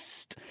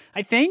lust,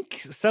 I think.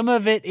 Some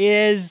of it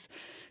is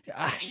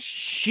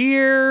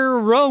sheer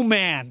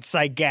romance,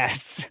 I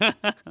guess.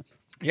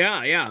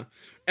 Yeah.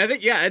 I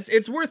think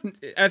it's worth.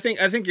 I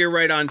think you're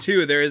right on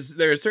too. There is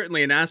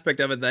certainly an aspect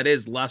of it that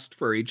is lust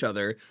for each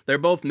other. They're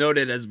both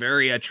noted as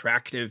very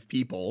attractive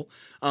people.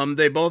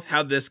 They both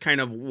have this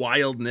kind of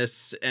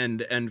wildness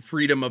and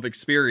freedom of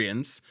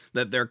experience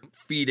that they're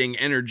feeding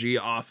energy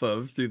off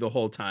of through the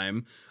whole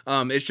time.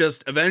 It's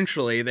just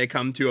eventually they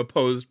come to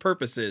opposed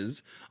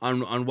purposes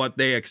on what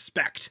they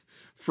expect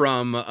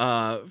from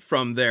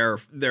their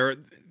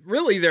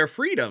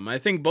freedom. I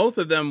think both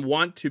of them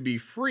want to be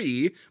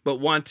free, but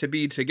want to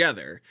be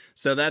together.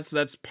 So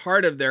that's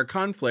part of their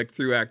conflict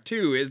through Act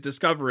 2 is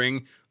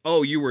discovering,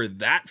 oh, you were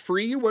that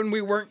free when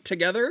we weren't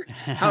together?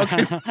 How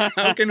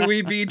can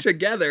we be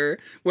together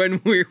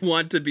when we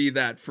want to be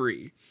that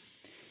free?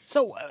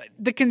 So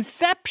the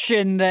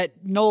conception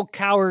that Noel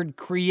Coward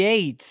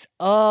creates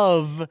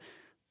of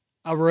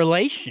a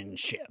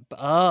relationship,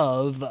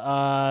 of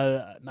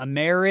a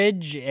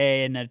marriage,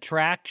 an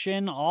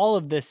attraction, all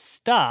of this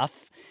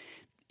stuff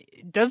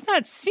does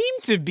not seem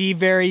to be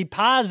very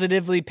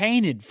positively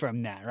painted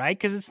from that, right?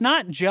 Because it's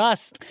not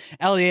just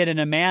Elliot and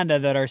Amanda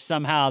that are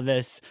somehow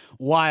this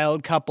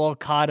wild couple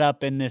caught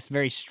up in this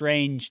very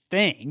strange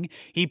thing.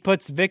 He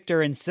puts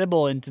Victor and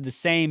Sybil into the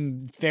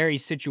same very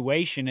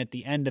situation at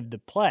the end of the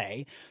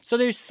play. So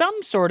there's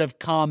some sort of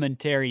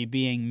commentary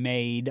being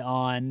made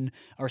on,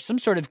 or some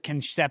sort of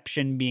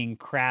conception being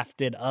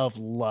crafted of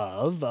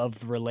love,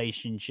 of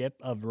relationship,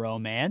 of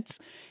romance.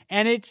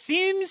 And it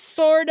seems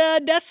sort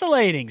of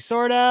desolating,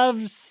 sort of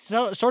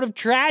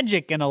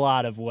tragic in a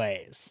lot of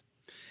ways.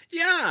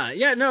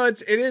 Yeah, no,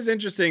 it is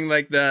interesting.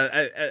 Like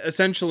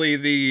essentially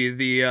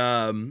the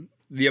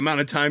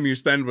amount of time you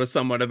spend with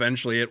someone,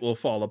 eventually it will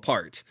fall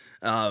apart.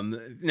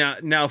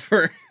 Now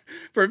for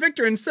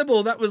Victor and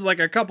Sybil, that was like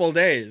a couple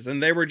days,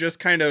 and they were just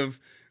kind of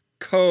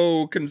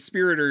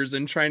co-conspirators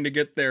in trying to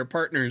get their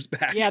partners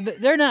back. Yeah,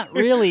 they're not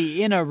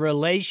really in a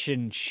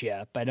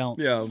relationship, I don't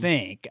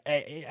think.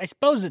 I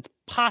suppose it's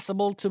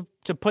possible to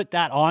put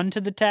that onto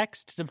the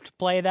text, to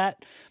play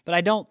that, but I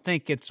don't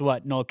think it's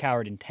what Noel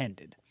Coward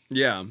intended.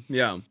 Yeah.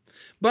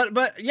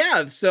 But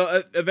yeah,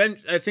 so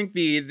I think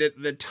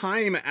the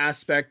time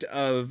aspect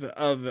of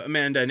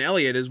Amanda and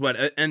Elliot is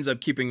what ends up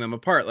keeping them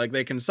apart. Like,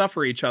 they can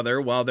suffer each other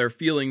while they're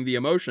feeling the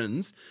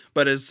emotions,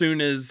 but as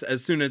soon as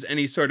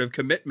any sort of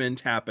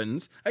commitment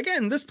happens,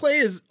 again, this play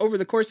is over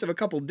the course of a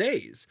couple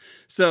days,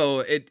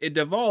 so it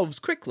devolves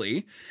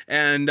quickly,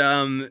 and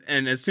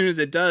as soon as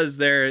it does,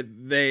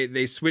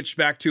 they switch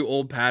back to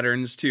old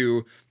patterns,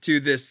 to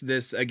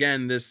this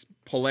again, this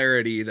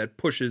polarity that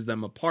pushes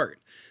them apart.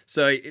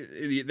 So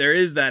there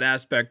is that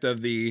aspect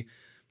of the,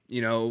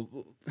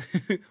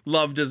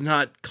 love does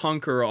not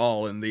conquer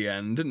all in the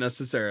end,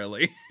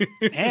 necessarily.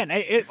 Man,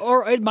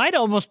 it might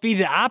almost be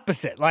the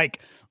opposite.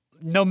 Like,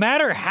 no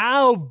matter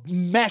how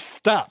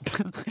messed up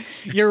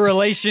your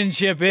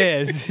relationship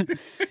is,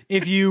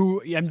 if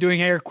you, I'm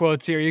doing air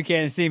quotes here, you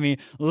can't see me,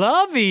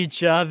 love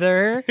each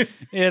other,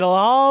 it'll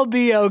all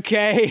be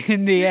okay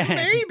in the end.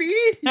 Maybe,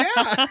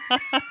 yeah.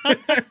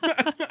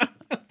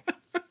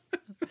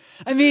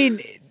 I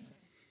mean,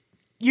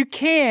 you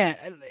can't,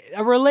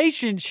 a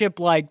relationship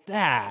like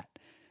that,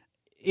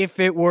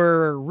 if it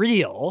were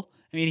real,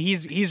 I mean,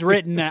 he's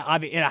written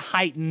in a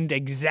heightened,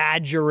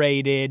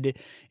 exaggerated,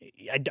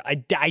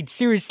 I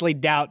seriously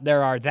doubt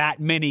there are that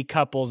many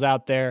couples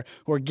out there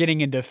who are getting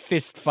into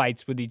fist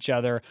fights with each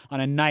other on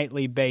a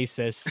nightly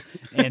basis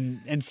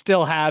and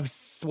still have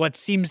what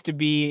seems to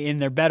be, in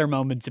their better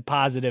moments, a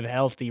positive,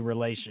 healthy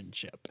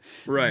relationship.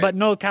 Right. But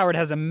Noel Coward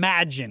has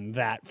imagined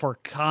that for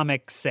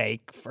comic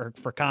sake, for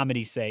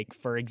comedy's sake,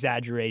 for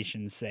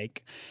exaggeration's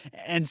sake.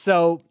 And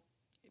so,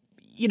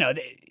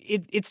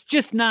 it's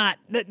just not,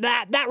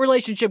 that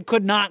relationship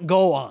could not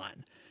go on.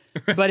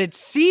 But it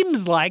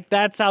seems like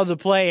that's how the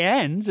play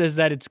ends, is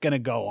that it's going to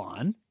go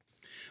on.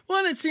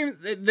 Well, and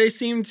they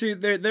seem to,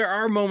 there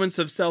are moments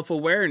of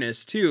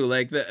self-awareness too.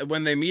 Like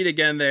when they meet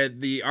again,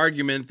 the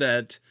argument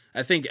that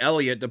I think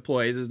Elliot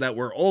deploys is that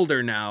we're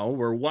older now,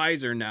 we're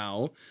wiser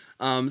now,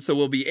 so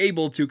we'll be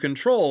able to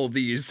control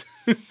these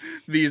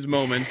these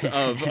moments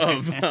of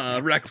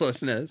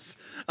recklessness.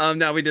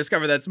 Now we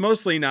discover that's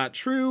mostly not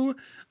true.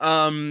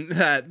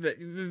 That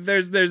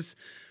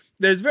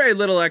there's very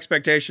little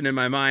expectation in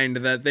my mind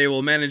that they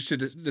will manage to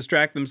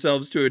distract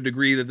themselves to a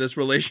degree that this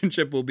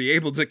relationship will be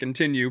able to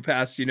continue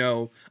past,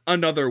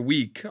 another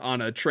week on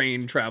a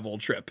train travel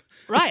trip.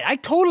 Right. I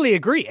totally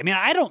agree. I mean,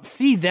 I don't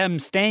see them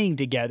staying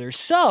together.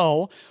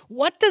 So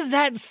what does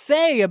that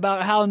say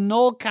about how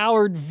Noel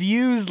Coward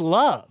views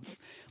love?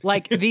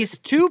 Like, these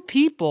two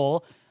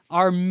people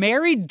are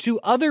married to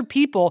other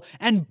people,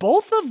 and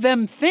both of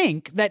them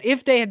think that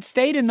if they had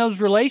stayed in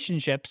those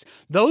relationships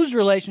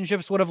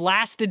would have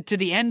lasted to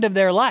the end of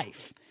their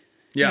life.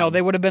 Yeah.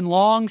 They would have been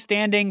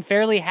long-standing,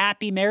 fairly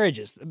happy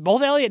marriages.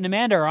 Both Elliot and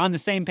Amanda are on the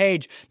same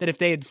page that if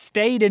they had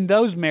stayed in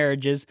those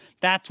marriages,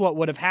 that's what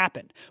would have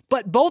happened.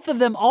 But both of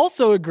them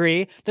also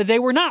agree that they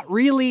were not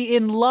really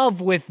in love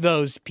with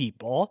those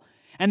people,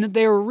 and that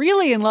they are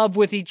really in love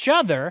with each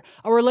other,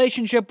 a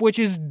relationship which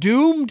is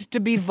doomed to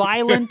be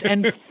violent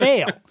and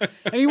fail.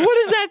 I mean, what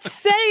does that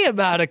say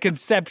about a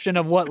conception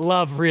of what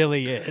love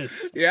really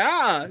is?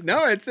 Yeah,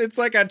 no, it's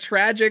like a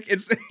tragic.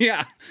 It's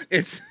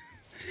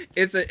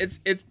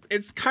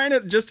kind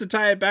of, just to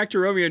tie it back to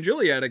Romeo and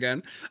Juliet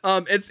again.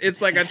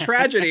 It's like a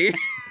tragedy.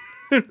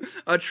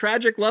 A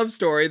tragic love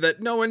story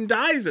that no one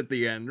dies at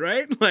the end,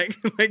 right? Like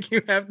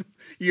you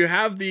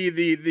have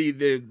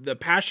the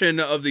passion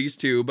of these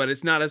two, but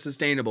it's not a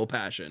sustainable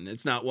passion.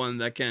 It's not one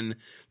that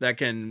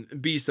can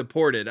be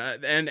supported.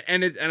 And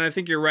I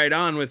think you're right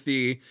on with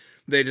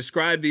they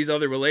describe these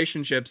other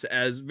relationships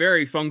as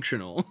very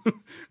functional.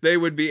 They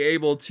would be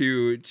able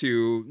to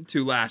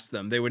last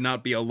them. They would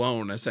not be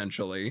alone,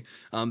 essentially.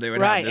 They would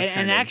right. have this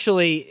and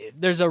actually,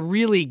 there's a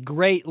really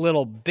great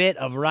little bit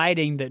of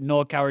writing that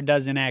Noel Coward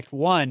does in Act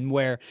 1,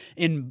 where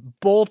in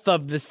both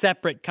of the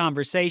separate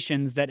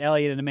conversations that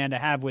Elliot and Amanda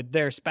have with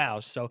their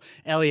spouse, so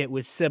Elliot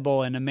with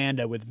Sybil and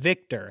Amanda with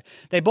Victor,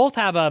 they both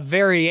have a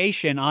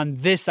variation on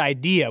this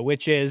idea,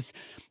 which is,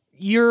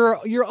 Your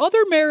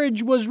other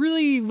marriage was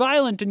really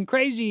violent and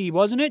crazy,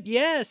 wasn't it?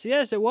 Yes,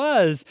 it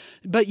was.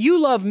 But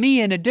you love me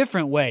in a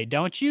different way,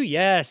 don't you?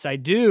 Yes, I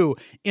do.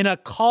 In a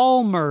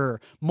calmer,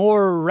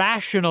 more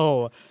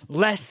rational,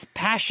 less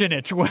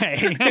passionate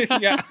way.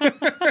 Yeah.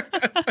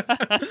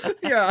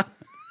 Yeah.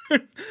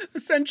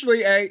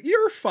 Essentially,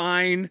 you're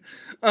fine.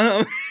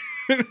 Well,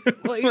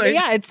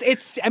 yeah,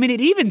 it's. I mean,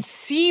 it even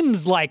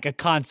seems like a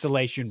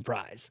consolation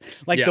prize.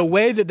 Like the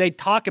way that they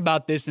talk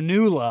about this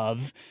new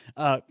love,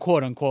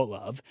 quote unquote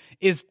love,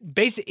 is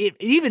basically,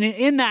 even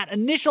in that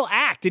initial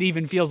act, it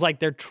even feels like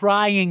they're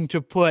trying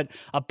to put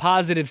a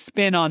positive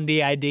spin on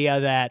the idea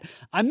that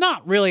I'm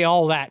not really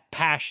all that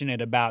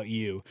passionate about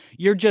you.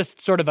 You're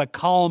just sort of a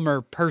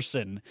calmer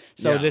person,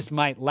 so this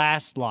might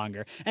last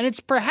longer. And it's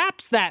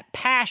perhaps that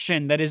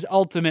passion that is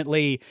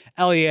ultimately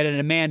Elliot and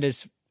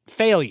Amanda's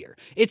failure.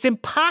 It's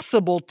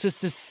impossible to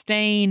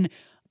sustain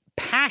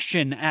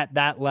passion at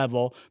that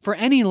level for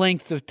any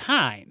length of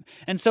time.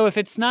 And so if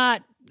it's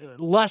not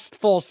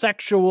lustful,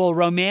 sexual,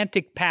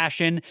 romantic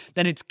passion,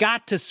 then it's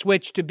got to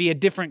switch to be a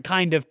different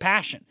kind of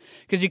passion,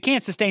 because you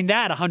can't sustain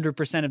that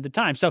 100% of the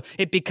time. So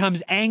it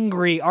becomes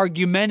angry,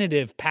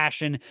 argumentative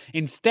passion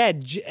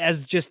instead,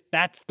 as just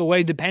that's the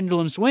way the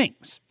pendulum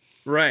swings.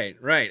 Right.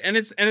 And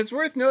it's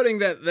worth noting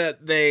that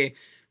they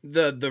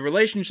the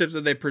relationships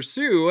that they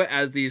pursue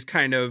as these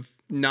kind of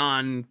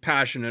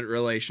non-passionate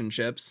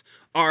relationships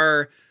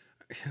are,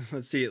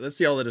 let's see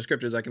all the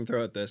descriptors I can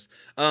throw at this.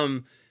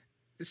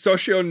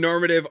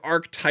 Socio-normative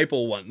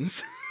archetypal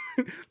ones.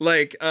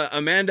 Like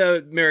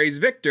Amanda marries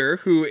Victor,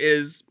 who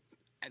is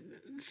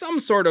some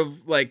sort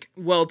of like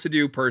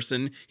well-to-do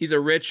person. He's a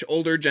rich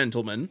older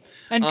gentleman.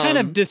 And kind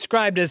of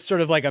described as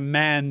sort of like a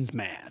man's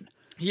man.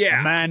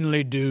 Yeah. A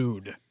manly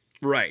dude.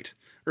 Right.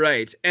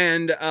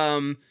 And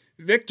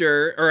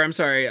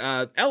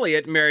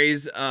Elliot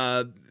marries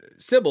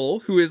Sybil,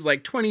 who is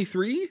like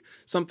 23,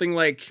 something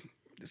like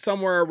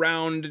somewhere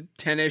around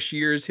 10-ish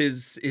years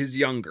his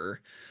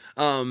younger.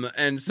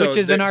 And so which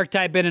is an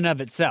archetype in and of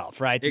itself,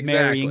 right?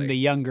 Exactly. Marrying the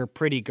younger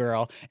pretty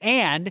girl.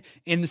 And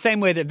in the same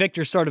way that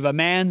Victor's sort of a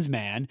man's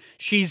man,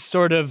 she's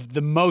sort of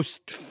the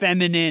most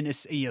feminine,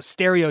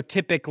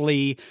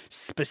 stereotypically,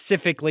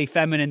 specifically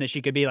feminine that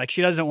she could be. Like,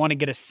 she doesn't want to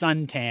get a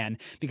suntan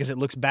because it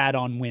looks bad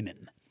on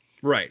women.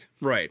 Right.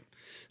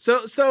 So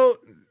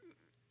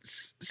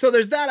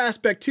there's that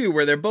aspect too,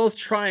 where they're both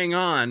trying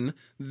on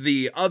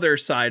the other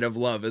side of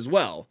love as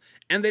well,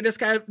 and they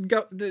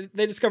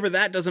discover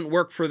that doesn't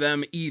work for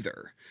them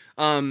either.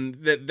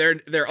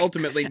 That they're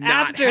ultimately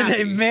not after happy.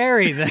 They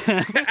marry them.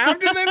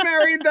 After they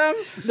married them,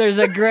 there's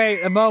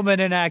a moment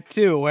in Act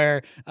 2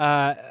 where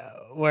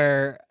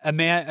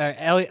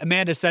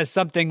Amanda says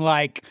something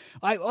like,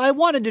 I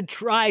wanted to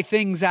try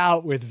things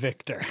out with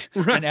Victor.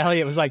 Right. And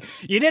Elliot was like,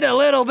 you did a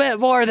little bit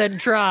more than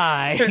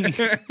try.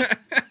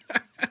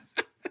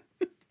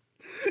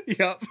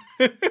 Yep.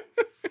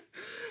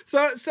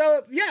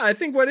 So yeah, I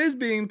think what is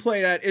being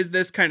played at is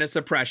this kind of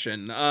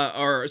suppression,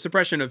 or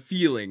suppression of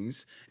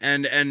feelings,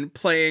 and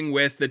playing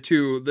with the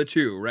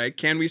two, right?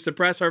 Can we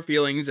suppress our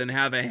feelings and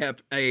have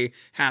a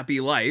happy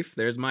life?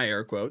 There's my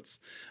air quotes.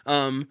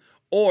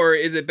 Or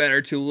is it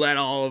better to let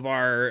all of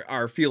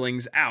our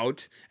feelings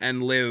out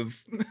and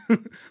live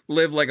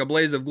like a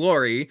blaze of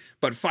glory,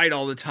 but fight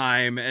all the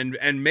time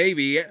and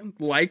maybe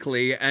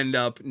likely end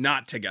up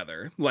not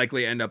together,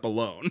 likely end up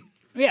alone?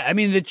 Yeah, I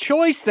mean, the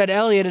choice that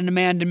Elliot and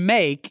Amanda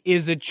make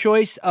is a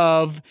choice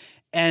of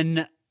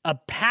a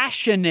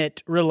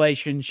passionate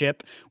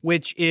relationship,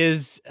 which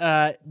is,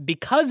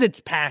 because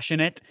it's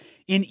passionate,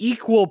 in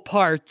equal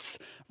parts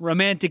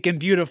romantic and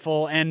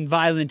beautiful and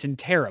violent and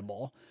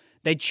terrible.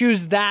 They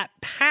choose that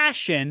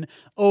passion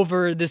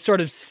over the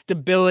sort of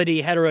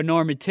stability,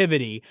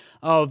 heteronormativity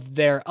of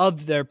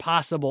their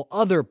possible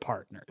other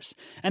partners.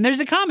 And there's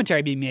a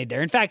commentary being made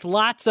there. In fact,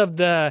 lots of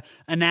the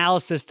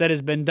analysis that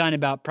has been done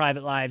about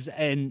private lives,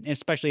 and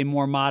especially in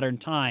more modern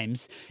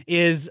times,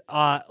 is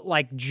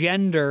like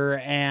gender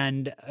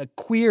and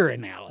queer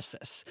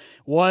analysis.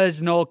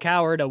 Was Noel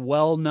Coward, a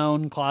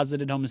well-known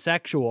closeted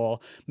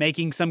homosexual,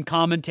 making some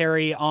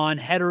commentary on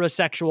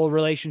heterosexual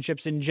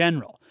relationships in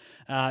general?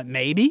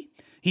 Maybe.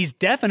 He's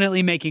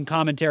definitely making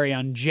commentary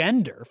on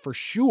gender, for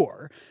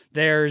sure.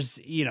 There's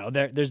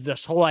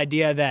this whole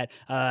idea that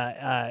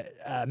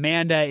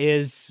Amanda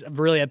is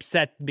really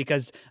upset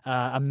because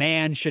a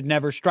man should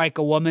never strike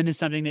a woman is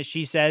something that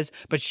she says,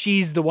 but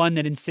she's the one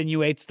that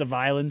insinuates the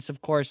violence,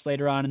 of course,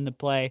 later on in the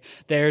play.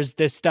 There's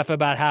this stuff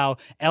about how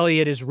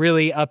Elliot is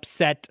really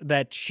upset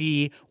that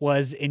she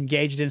was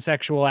engaged in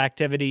sexual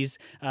activities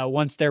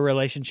once their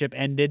relationship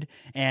ended,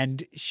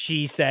 and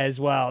she says,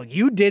 well,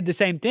 you did the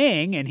same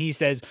thing, and he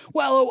says,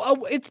 well,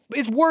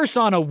 it's worse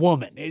on a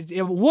woman.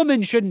 A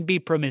woman shouldn't be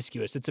promiscuous.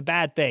 It's a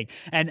bad thing.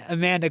 And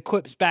Amanda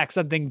quips back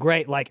something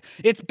great like,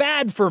 it's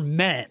bad for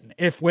men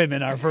if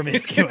women are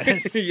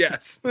promiscuous.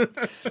 Yes.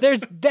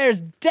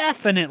 There's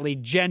definitely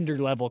gender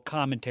level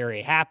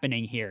commentary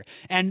happening here.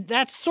 And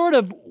that's sort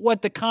of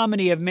what the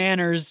Comedy of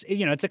Manners,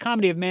 it's a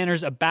comedy of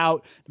manners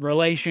about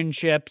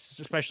relationships,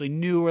 especially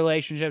new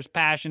relationships,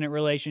 passionate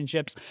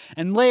relationships.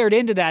 And layered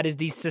into that is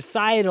these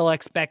societal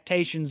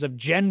expectations of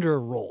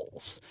gender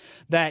roles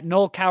that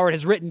Noel Coward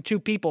has written to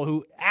people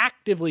who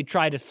actively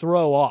try to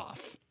throw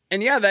off.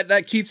 And yeah,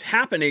 that keeps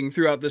happening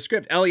throughout the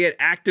script. Elliot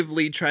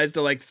actively tries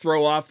to like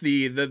throw off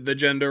the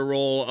gender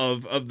role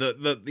of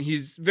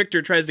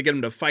Victor tries to get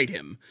him to fight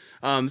him.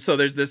 So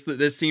there's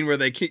this scene where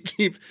they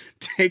keep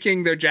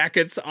taking their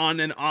jackets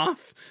on and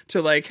off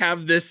to like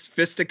have this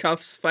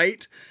fisticuffs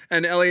fight,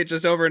 and Elliot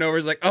just over and over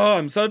is like, "Oh,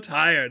 I'm so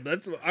tired.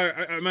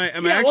 Am I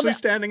actually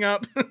standing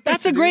up?"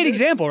 That's a great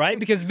example, right?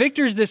 Because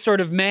Victor's this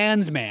sort of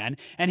man's man,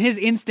 and his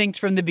instinct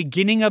from the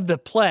beginning of the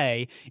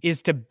play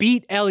is to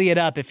beat Elliot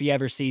up if he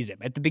ever sees him.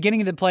 At the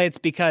beginning of the play, it's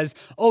because,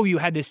 oh, you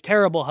had this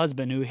terrible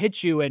husband who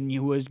hit you and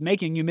who was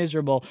making you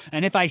miserable,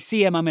 and if I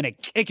see him, I'm going to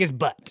kick his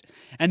butt.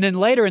 And then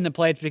later in the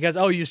play, it's because,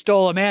 oh, you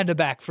stole Amanda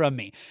back from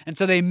me. And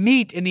so they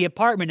meet in the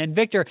apartment, and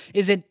Victor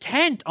is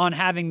intent on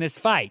having this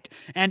fight.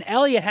 And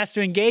Elliot has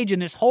to engage in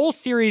this whole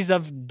series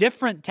of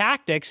different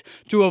tactics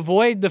to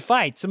avoid the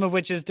fight, some of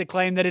which is to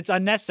claim that it's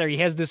unnecessary.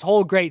 He has this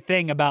whole great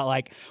thing about,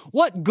 like,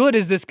 what good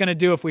is this going to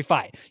do if we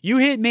fight? You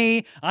hit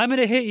me, I'm going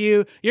to hit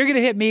you, you're going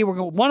to hit me, we're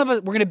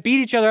going to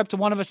beat each other up till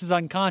one of us is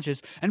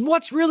unconscious. And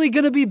what's really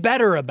going to be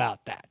better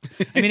about that?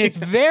 I mean, it's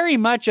very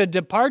much a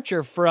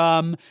departure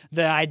from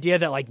the idea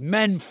that, like,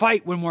 men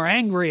fight when we're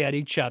angry at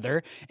each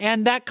other.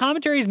 And that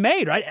commentary is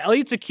made, right?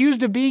 Elliot's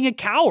accused of being a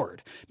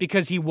coward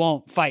because he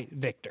won't fight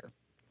Victor.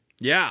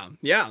 Yeah.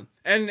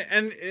 And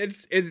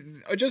it's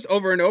just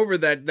over and over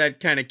that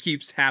kind of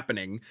keeps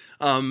happening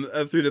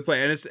through the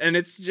play. And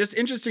it's just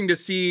interesting to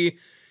see.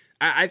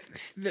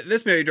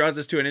 This maybe draws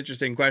us to an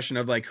interesting question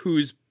of like,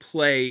 whose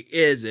play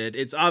is it?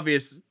 It's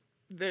obvious.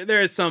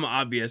 There is some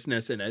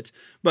obviousness in it,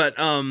 but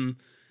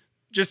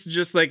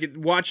just like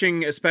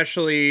watching,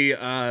 especially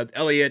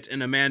Elliot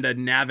and Amanda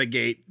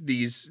navigate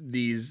these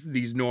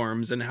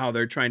norms and how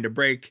they're trying to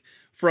break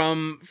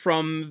from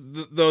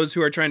those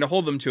who are trying to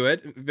hold them to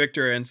it,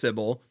 Victor and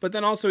Sybil, but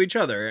then also each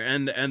other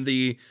and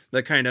the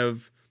kind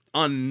of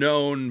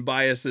unknown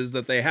biases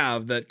that they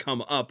have that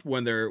come up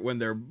when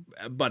they're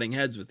butting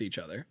heads with each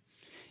other.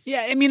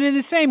 Yeah, I mean, in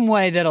the same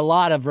way that a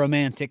lot of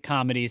romantic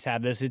comedies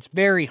have this, it's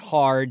very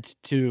hard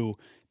to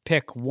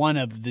pick one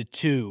of the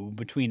two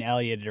between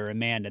Elliot or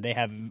Amanda. They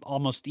have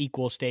almost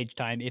equal stage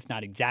time, if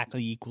not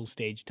exactly equal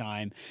stage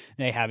time.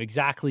 They have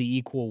exactly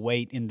equal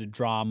weight in the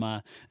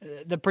drama.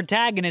 The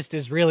protagonist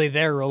is really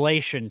their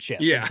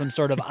relationship in some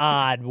sort of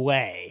odd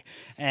way.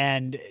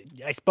 And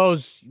I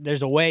suppose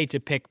there's a way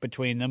to pick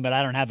between them, but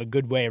I don't have a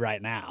good way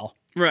right now.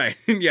 Right.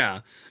 Yeah.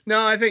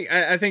 No, I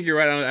think you're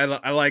right on.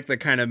 I like the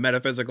kind of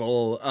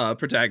metaphysical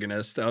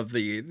protagonist of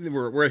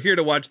we're here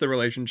to watch the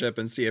relationship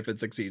and see if it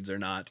succeeds or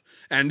not,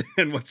 and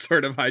what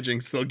sort of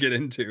hijinks they'll get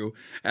into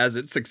as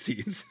it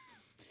succeeds.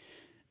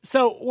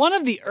 So one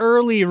of the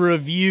early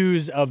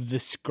reviews of the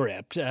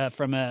script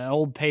from an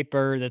old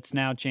paper that's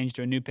now changed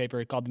to a new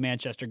paper called the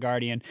Manchester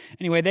Guardian.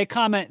 Anyway, they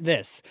comment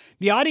this: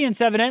 the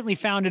audience evidently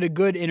found it a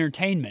good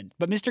entertainment,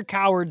 but Mr.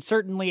 Coward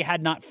certainly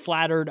had not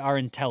flattered our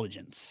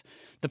intelligence.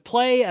 The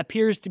play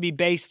appears to be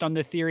based on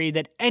the theory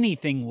that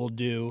anything will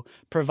do,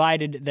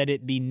 provided that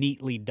it be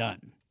neatly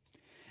done.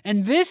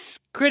 And this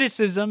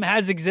criticism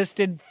has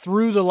existed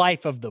through the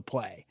life of the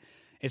play.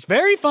 It's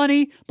very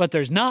funny, but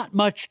there's not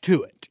much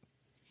to it.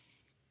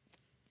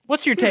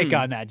 What's your take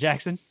on that,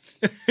 Jackson?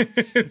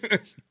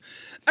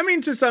 I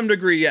mean, to some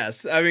degree,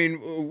 yes. I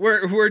mean,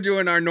 we're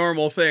doing our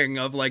normal thing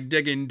of like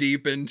digging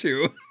deep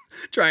into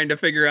trying to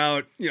figure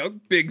out,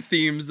 big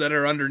themes that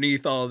are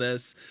underneath all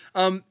this.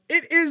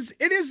 It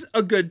is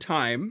a good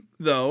time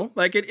though.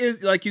 Like it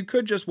is like you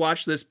could just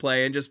watch this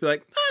play and just be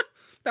like,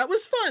 that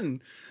was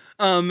fun.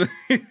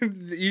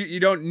 You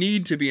don't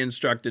need to be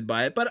instructed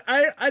by it, but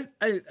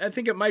I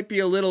think it might be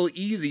a little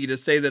easy to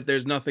say that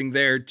there's nothing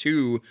there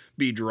to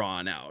be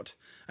drawn out.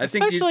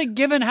 Especially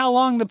given how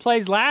long the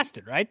plays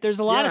lasted, right? There's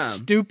a lot of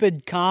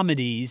stupid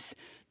comedies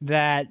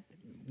that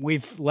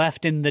we've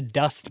left in the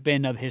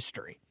dustbin of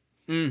history.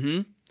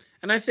 Mm-hmm.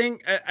 And I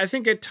think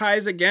it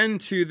ties again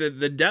to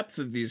the depth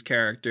of these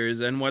characters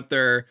and what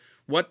they're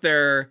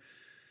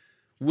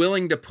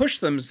willing to push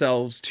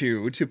themselves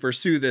to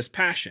pursue this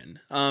passion.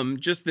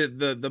 Just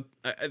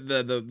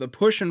the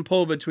push and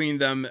pull between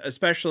them,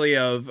 especially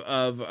of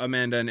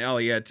Amanda and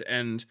Elliot,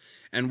 and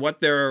what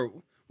they're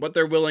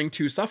willing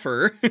to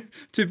suffer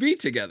to be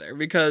together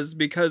because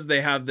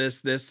they have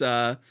this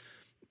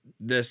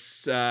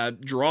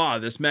draw,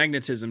 this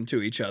magnetism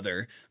to each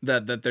other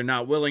that they're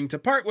not willing to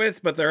part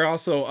with, but they're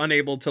also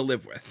unable to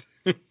live with.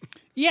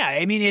 Yeah,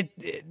 I mean,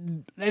 it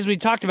as we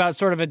talked about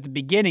sort of at the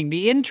beginning,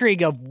 the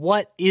intrigue of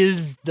what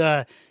is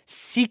the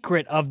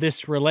secret of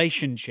this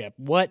relationship?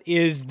 What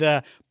is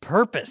the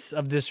purpose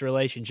of this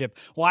relationship?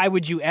 Why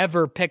would you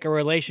ever pick a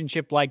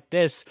relationship like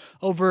this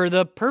over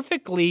the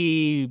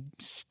perfectly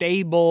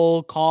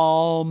stable,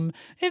 calm,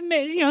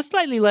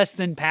 slightly less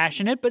than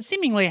passionate, but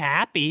seemingly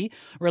happy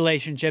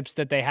relationships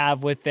that they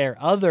have with their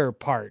other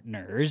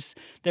partners?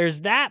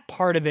 There's that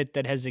part of it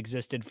that has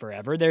existed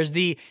forever. There's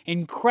the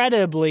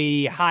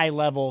incredibly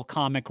high-level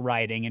comic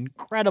writing,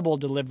 incredible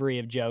delivery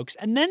of jokes,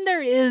 and then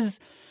there is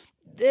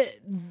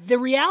the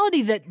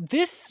reality that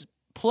this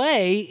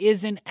play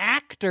is an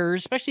actor,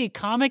 especially a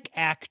comic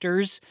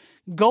actor's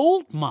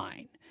gold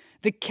mine.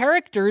 The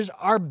characters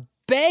are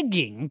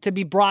begging to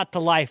be brought to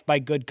life by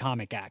good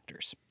comic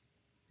actors.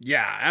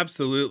 Yeah,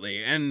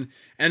 absolutely. And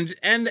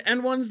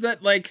ones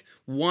that like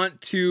want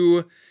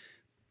to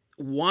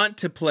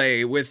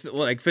play with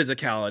like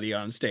physicality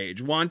on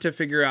stage, want to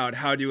figure out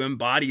how to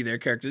embody their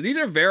character. These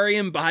are very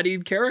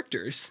embodied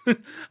characters.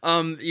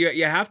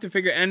 You have to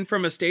figure, and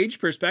from a stage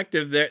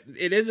perspective, that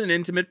it is an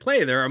intimate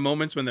play. There are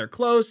moments when they're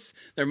close.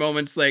 There are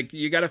moments like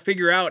you got to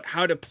figure out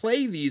how to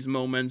play these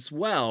moments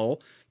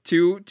well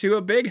to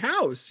a big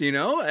house,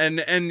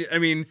 and I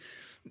mean,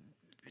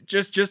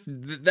 just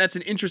that's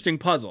an interesting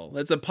puzzle.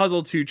 It's a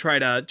puzzle to try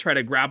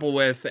to grapple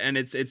with, and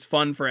it's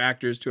fun for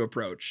actors to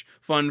approach,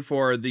 fun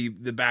for the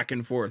back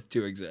and forth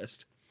to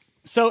exist.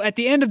 So at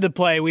the end of the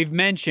play, we've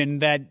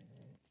mentioned that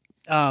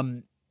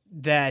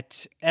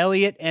that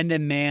Elliot and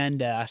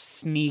Amanda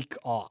sneak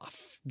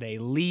off. They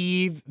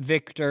leave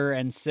Victor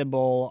and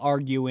Sybil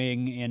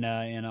arguing in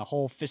a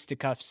whole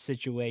fisticuffs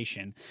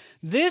situation.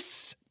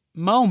 This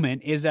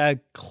moment is a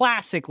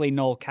classically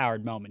Noel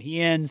Coward moment.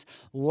 He ends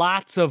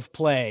lots of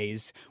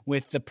plays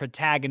with the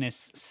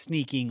protagonists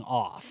sneaking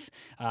off.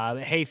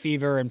 Hay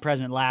Fever and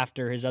Present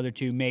Laughter, his other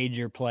two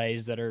major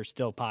plays that are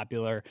still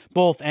popular,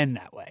 both end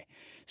that way.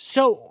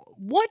 So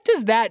what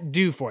does that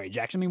do for you,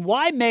 Jackson? I mean,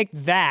 why make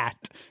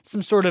that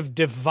some sort of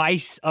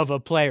device of a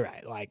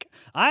playwright? Like,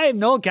 I'm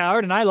Noel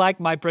Coward and I like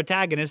my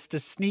protagonists to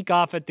sneak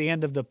off at the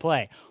end of the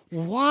play.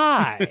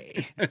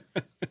 Why?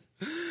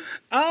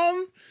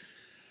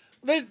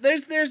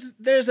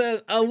 There's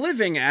a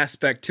living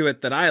aspect to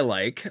it that I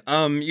like.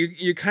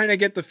 You kind of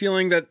get the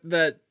feeling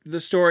that the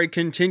story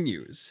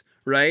continues,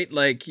 right?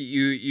 Like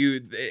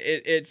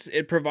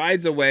it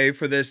provides a way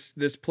for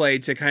this play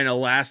to kind of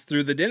last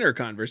through the dinner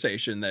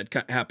conversation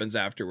that happens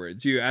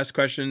afterwards. You ask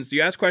questions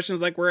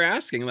like we're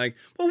asking, like,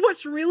 well,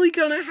 what's really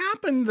gonna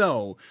happen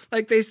though?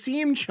 Like, they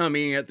seem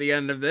chummy at the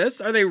end of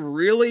this. Are they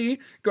really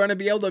going to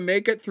be able to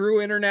make it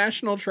through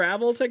international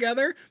travel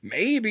together?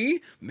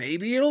 Maybe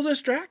it'll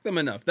distract them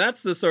enough.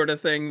 That's the sort of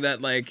thing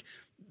that like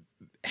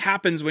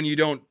happens when you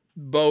don't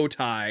bow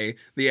tie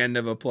the end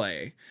of a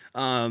play,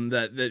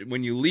 that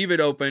when you leave it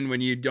open, when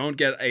you don't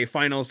get a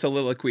final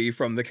soliloquy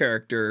from the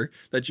character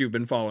that you've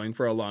been following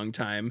for a long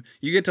time,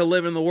 you get to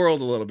live in the world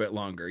a little bit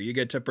longer. You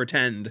get to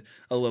pretend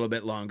a little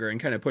bit longer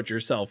and kind of put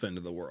yourself into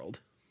the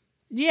world.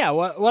 Yeah,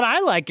 what I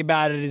like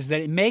about it is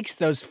that it makes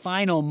those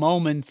final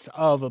moments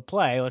of a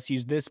play, let's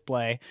use this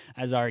play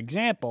as our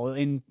example,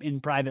 in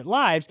Private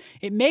Lives,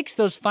 it makes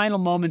those final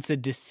moments a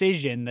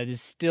decision that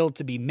is still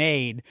to be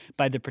made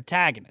by the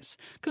protagonist.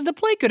 Because the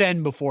play could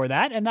end before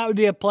that, and that would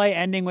be a play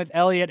ending with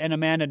Elliot and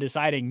Amanda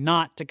deciding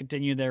not to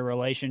continue their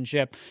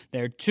relationship.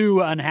 They're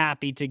too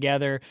unhappy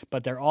together,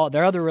 but their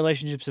other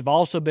relationships have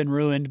also been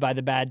ruined by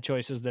the bad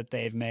choices that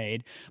they've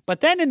made. But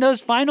then in those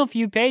final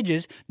few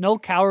pages, Noel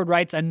Coward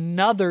writes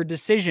another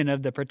decision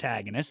of the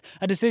protagonist,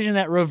 a decision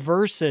that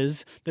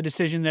reverses the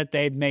decision that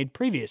they'd made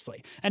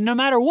previously. And no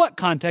matter what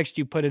context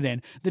you put it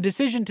in, the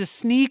decision to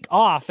sneak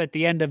off at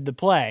the end of the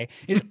play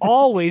is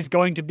always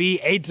going to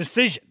be a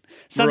decision.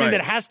 Something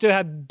that has to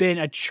have been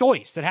a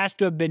choice, that has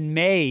to have been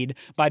made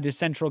by the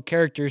central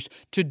characters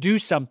to do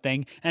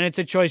something. And it's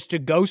a choice to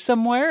go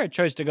somewhere, a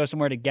choice to go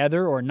somewhere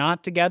together or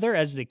not together,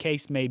 as the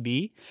case may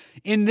be.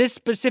 In this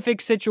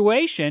specific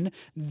situation,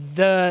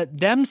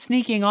 them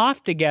sneaking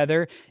off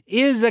together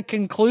is a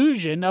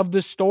conclusion of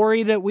the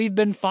story that we've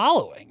been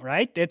following,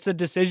 right? It's a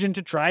decision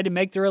to try to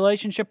make the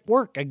relationship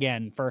work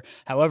again for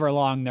however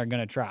long they're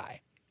going to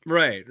try.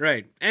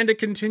 Right. And to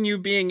continue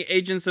being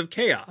agents of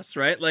chaos,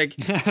 right? Like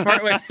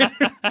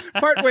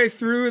partway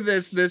through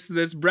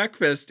this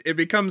breakfast, it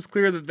becomes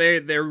clear that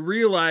they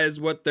realize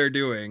what they're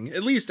doing.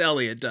 At least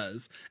Elliot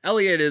does.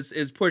 Elliot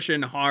is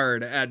pushing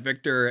hard at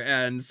Victor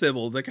and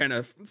Sybil to kind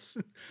of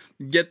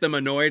get them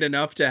annoyed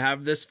enough to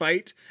have this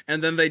fight,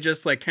 and then they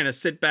just like kind of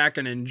sit back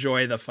and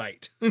enjoy the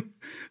fight.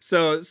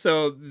 So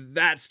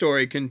that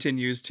story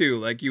continues too.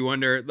 Like you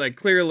wonder, like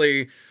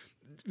clearly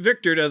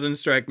Victor doesn't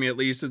strike me, at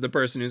least, as the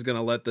person who's going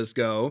to let this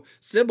go.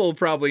 Sybil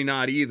probably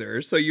not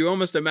either. So you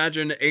almost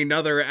imagine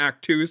another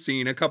Act 2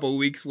 scene a couple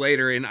weeks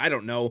later in, I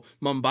don't know,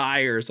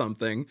 Mumbai or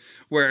something,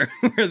 where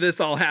this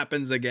all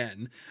happens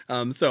again.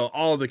 So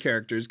all the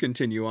characters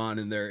continue on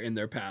in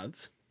their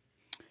paths.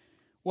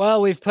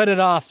 Well, we've put it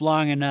off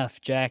long enough,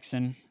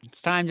 Jackson.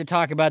 It's time to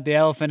talk about the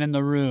elephant in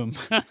the room.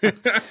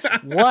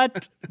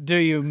 What do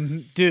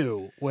you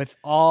do with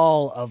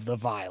all of the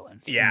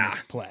violence in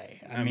this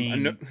play?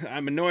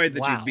 I'm annoyed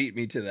that wow. you beat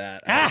me to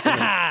that. I'm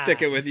gonna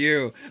stick it with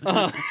you.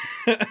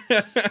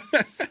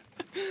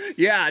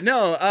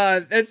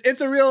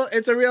 It's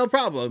a real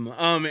problem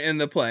in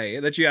the play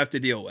that you have to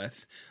deal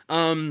with.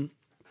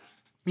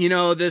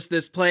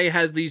 This play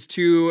has these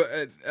two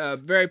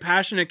very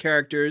passionate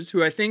characters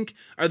who I think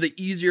are the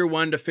easier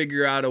one to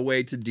figure out a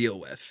way to deal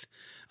with.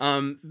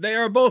 They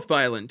are both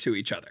violent to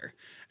each other,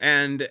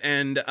 and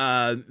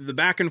the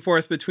back and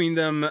forth between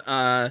them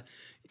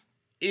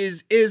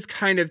is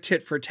kind of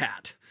tit for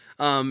tat.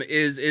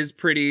 Is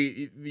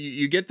pretty.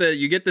 You get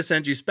the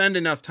sense you spend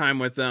enough time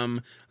with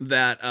them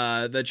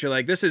that you're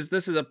like, this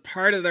is a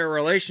part of their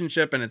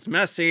relationship, and it's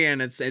messy,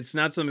 and it's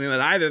not something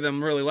that either of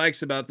them really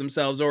likes about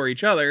themselves or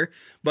each other,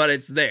 but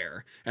it's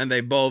there, and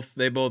they both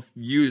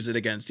use it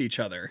against each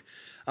other.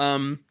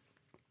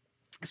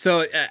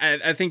 So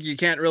I think you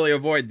can't really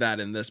avoid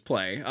that in this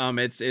play.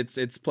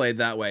 It's played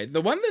that way.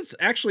 The one that's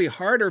actually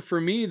harder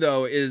for me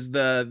though is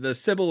the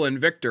Sybil and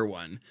Victor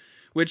one,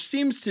 which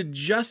seems to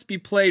just be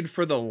played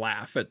for the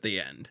laugh at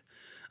the end.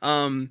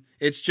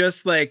 It's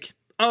just like,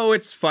 oh,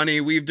 it's funny.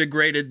 We've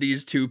degraded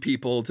these two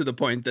people to the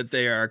point that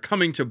they are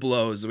coming to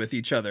blows with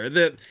each other.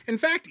 In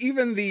fact,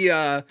 even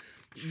the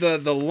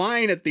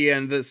line at the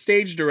end, the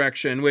stage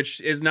direction, which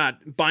is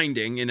not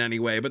binding in any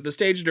way, but the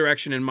stage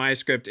direction in my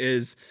script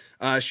is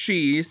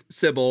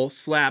Sybil,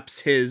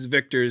 slaps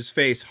Victor's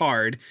face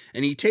hard,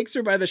 and he takes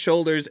her by the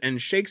shoulders and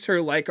shakes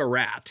her like a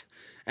rat,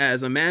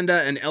 as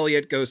Amanda and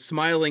Elliot go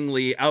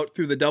smilingly out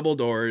through the double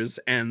doors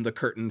and the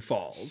curtain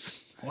falls.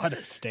 What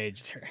a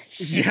stage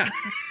direction. Yeah.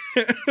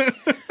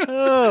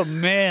 Oh,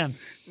 man.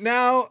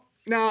 Now,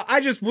 I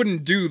just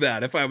wouldn't do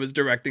that if I was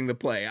directing the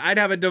play. I'd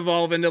have it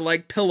devolve into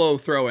like pillow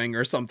throwing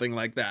or something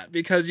like that,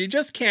 because you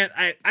just can't.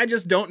 I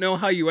just don't know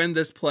how you end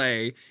this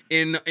play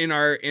in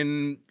our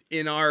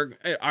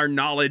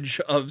knowledge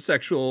of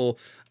sexual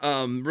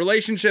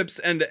relationships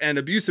and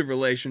abusive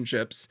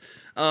relationships.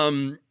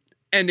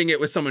 Ending it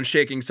with someone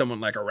shaking someone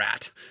like a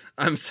rat.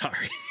 I'm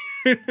sorry.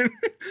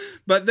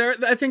 But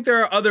I think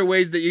there are other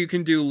ways that you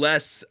can do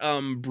less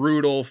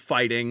brutal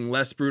fighting,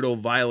 less brutal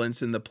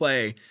violence in the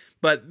play.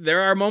 But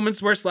there are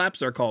moments where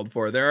slaps are called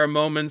for. There are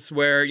moments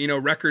where,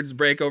 records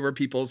break over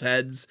people's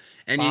heads.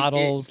 And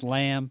bottles,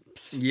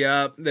 lamps.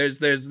 Yeah,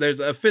 there's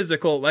a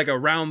physical, like a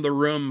round the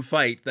room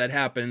fight that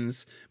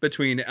happens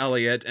between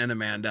Elliot and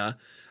Amanda.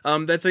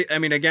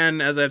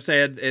 Again, as I've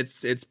said,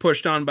 it's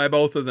pushed on by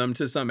both of them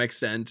to some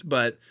extent,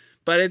 but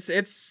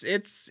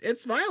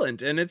it's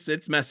violent and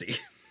it's messy.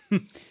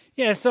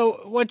 Yeah,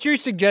 so what you're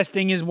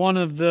suggesting is one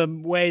of the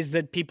ways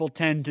that people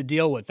tend to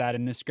deal with that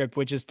in the script,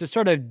 which is to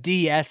sort of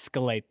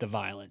de-escalate the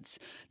violence.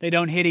 They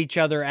don't hit each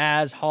other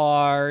as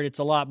hard. It's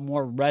a lot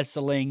more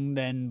wrestling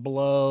than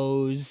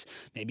blows.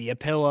 Maybe a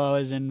pillow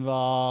is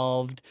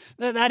involved.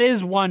 That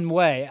is one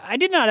way. I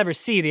did not ever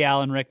see the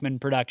Alan Rickman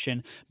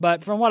production,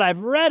 but from what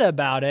I've read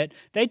about it,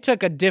 they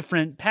took a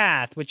different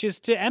path, which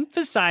is to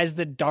emphasize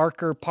the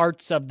darker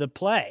parts of the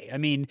play. I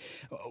mean,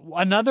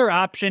 another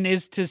option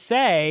is to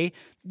say,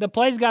 the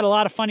play's got a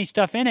lot of funny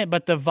stuff in it,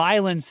 but the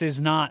violence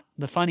is not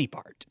the funny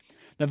part.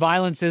 The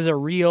violence is a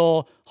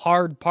real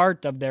hard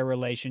part of their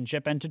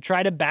relationship, and to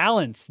try to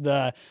balance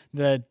the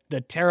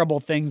terrible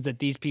things that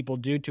these people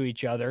do to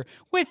each other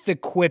with the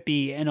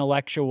quippy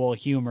intellectual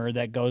humor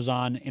that goes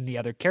on in the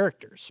other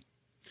characters.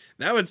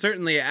 That would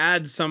certainly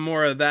add some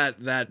more of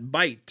that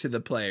bite to the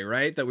play,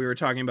 right? That we were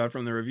talking about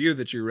from the review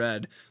that you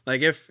read.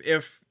 Like if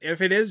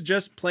it is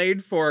just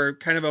played for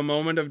kind of a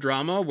moment of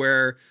drama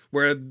where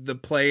the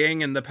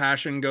playing and the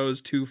passion goes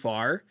too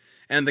far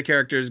and the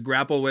characters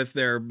grapple with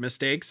their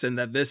mistakes, and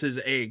that this is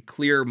a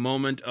clear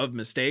moment of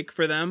mistake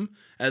for them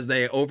as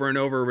they over and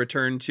over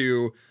return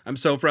to, I'm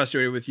so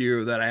frustrated with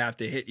you that I have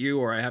to hit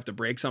you or I have to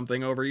break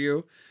something over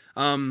you.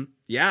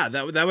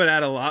 That would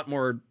add a lot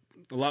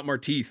more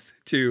teeth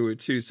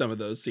to some of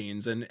those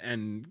scenes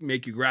and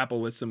make you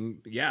grapple with some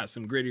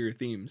grittier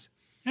themes.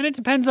 And it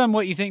depends on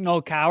what you think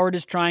Noel Coward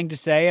is trying to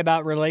say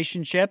about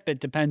relationship. It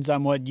depends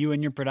on what you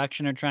and your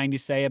production are trying to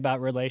say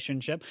about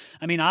relationship.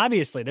 I mean,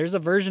 obviously, there's a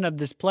version of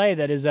this play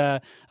that is a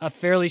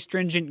fairly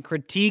stringent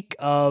critique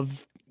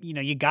of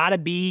you got to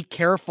be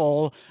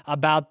careful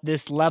about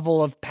this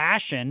level of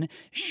passion.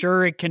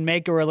 Sure, it can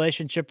make a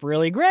relationship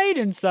really great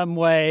in some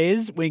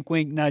ways, wink,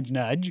 wink, nudge,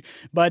 nudge,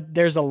 but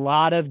there's a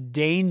lot of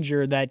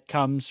danger that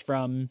comes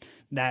from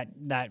that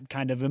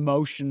kind of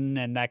emotion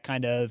and that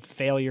kind of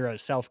failure of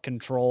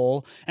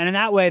self-control. And in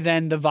that way,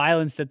 then the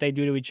violence that they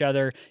do to each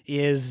other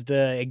is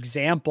the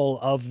example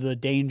of the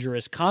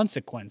dangerous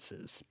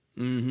consequences.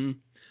 Mm-hmm.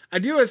 I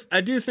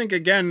do think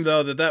again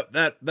though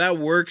that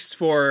works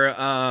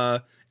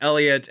for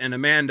Elliot and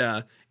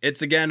Amanda.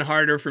 It's again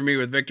harder for me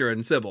with Victor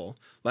and Sybil.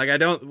 Like I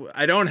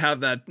don't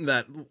have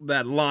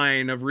that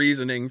line of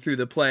reasoning through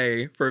the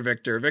play for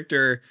Victor.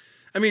 Victor,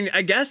 I mean,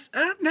 I guess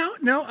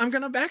no. I'm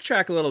gonna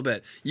backtrack a little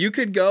bit. You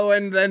could go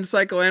and then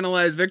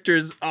psychoanalyze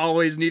Victor's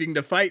always needing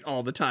to fight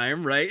all the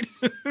time, right?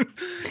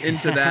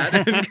 Into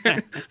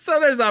that. So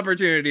there's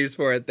opportunities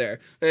for it there.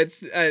 I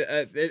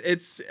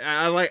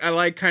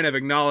like kind of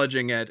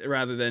acknowledging it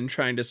rather than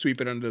trying to sweep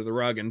it under the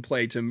rug and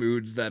play to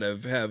moods that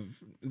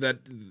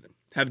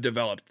have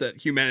developed, that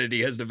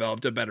humanity has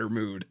developed a better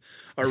mood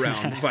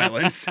around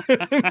violence.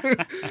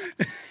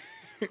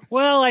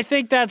 Well, I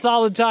think that's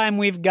all the time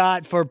we've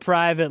got for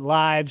Private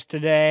Lives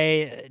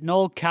today.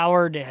 Noel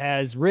Coward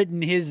has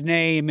written his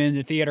name in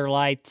the theater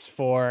lights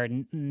for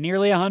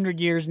nearly 100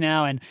 years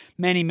now, and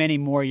many, many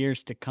more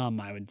years to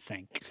come, I would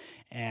think.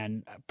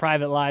 And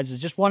Private Lives is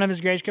just one of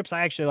his great scripts.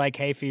 I actually like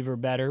Hay Fever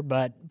better,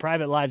 but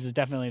Private Lives is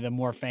definitely the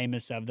more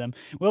famous of them.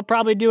 We'll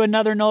probably do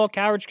another Noel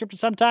Coward script at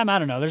some time. I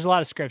don't know. There's a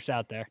lot of scripts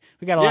out there.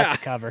 We got a lot to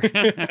cover.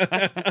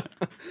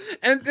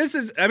 And this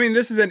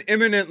is an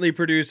imminently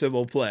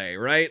producible play,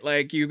 right?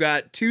 Like you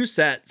got two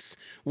sets,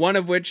 one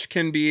of which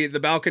can be the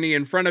balcony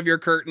in front of your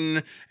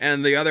curtain,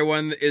 and the other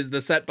one is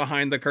the set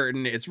behind the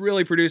curtain. It's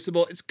really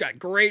producible. It's got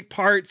great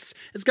parts.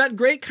 It's got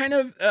great kind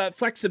of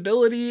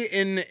flexibility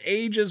in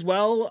age as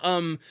well.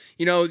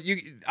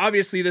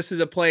 Obviously this is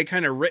a play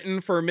kind of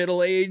written for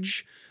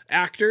middle-age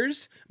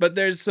actors, but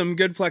there's some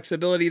good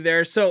flexibility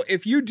there. So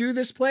if you do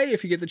this play,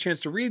 if you get the chance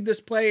to read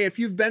this play, if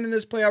you've been in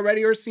this play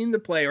already or seen the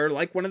play or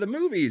like one of the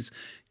movies,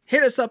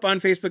 hit us up on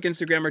Facebook,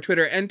 Instagram, or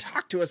Twitter and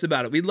talk to us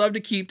about it. We'd love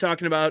to keep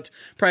talking about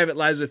Private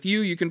Lives with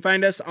you. You can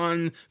find us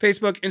on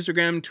Facebook,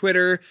 Instagram,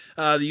 Twitter,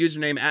 the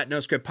username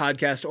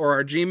 @NoScriptPodcast, or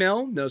our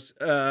Gmail,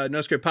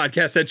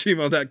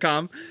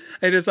 noscriptpodcast@gmail.com.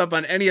 Hit us up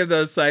on any of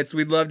those sites.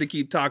 We'd love to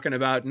keep talking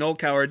about Noel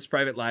Coward's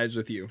Private Lives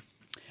with you.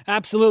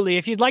 Absolutely.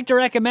 If you'd like to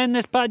recommend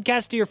this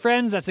podcast to your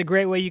friends, that's a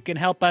great way you can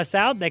help us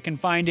out. They can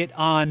find it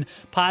on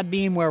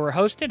Podbean, where we're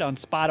hosted, on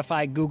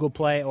Spotify, Google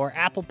Play, or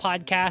Apple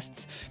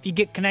Podcasts. If you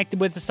get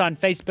connected with us on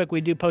Facebook, we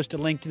do post a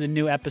link to the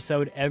new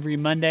episode every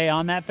Monday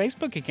on that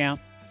Facebook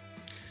account.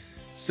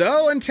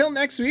 So until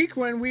next week,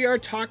 when we are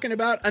talking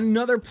about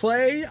another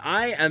play,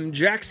 I am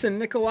Jackson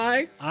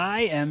Nikolai.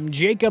 I am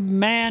Jacob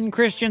Mann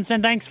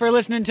Christensen. Thanks for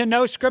listening to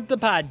No Script, the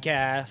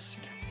podcast.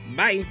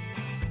 Bye.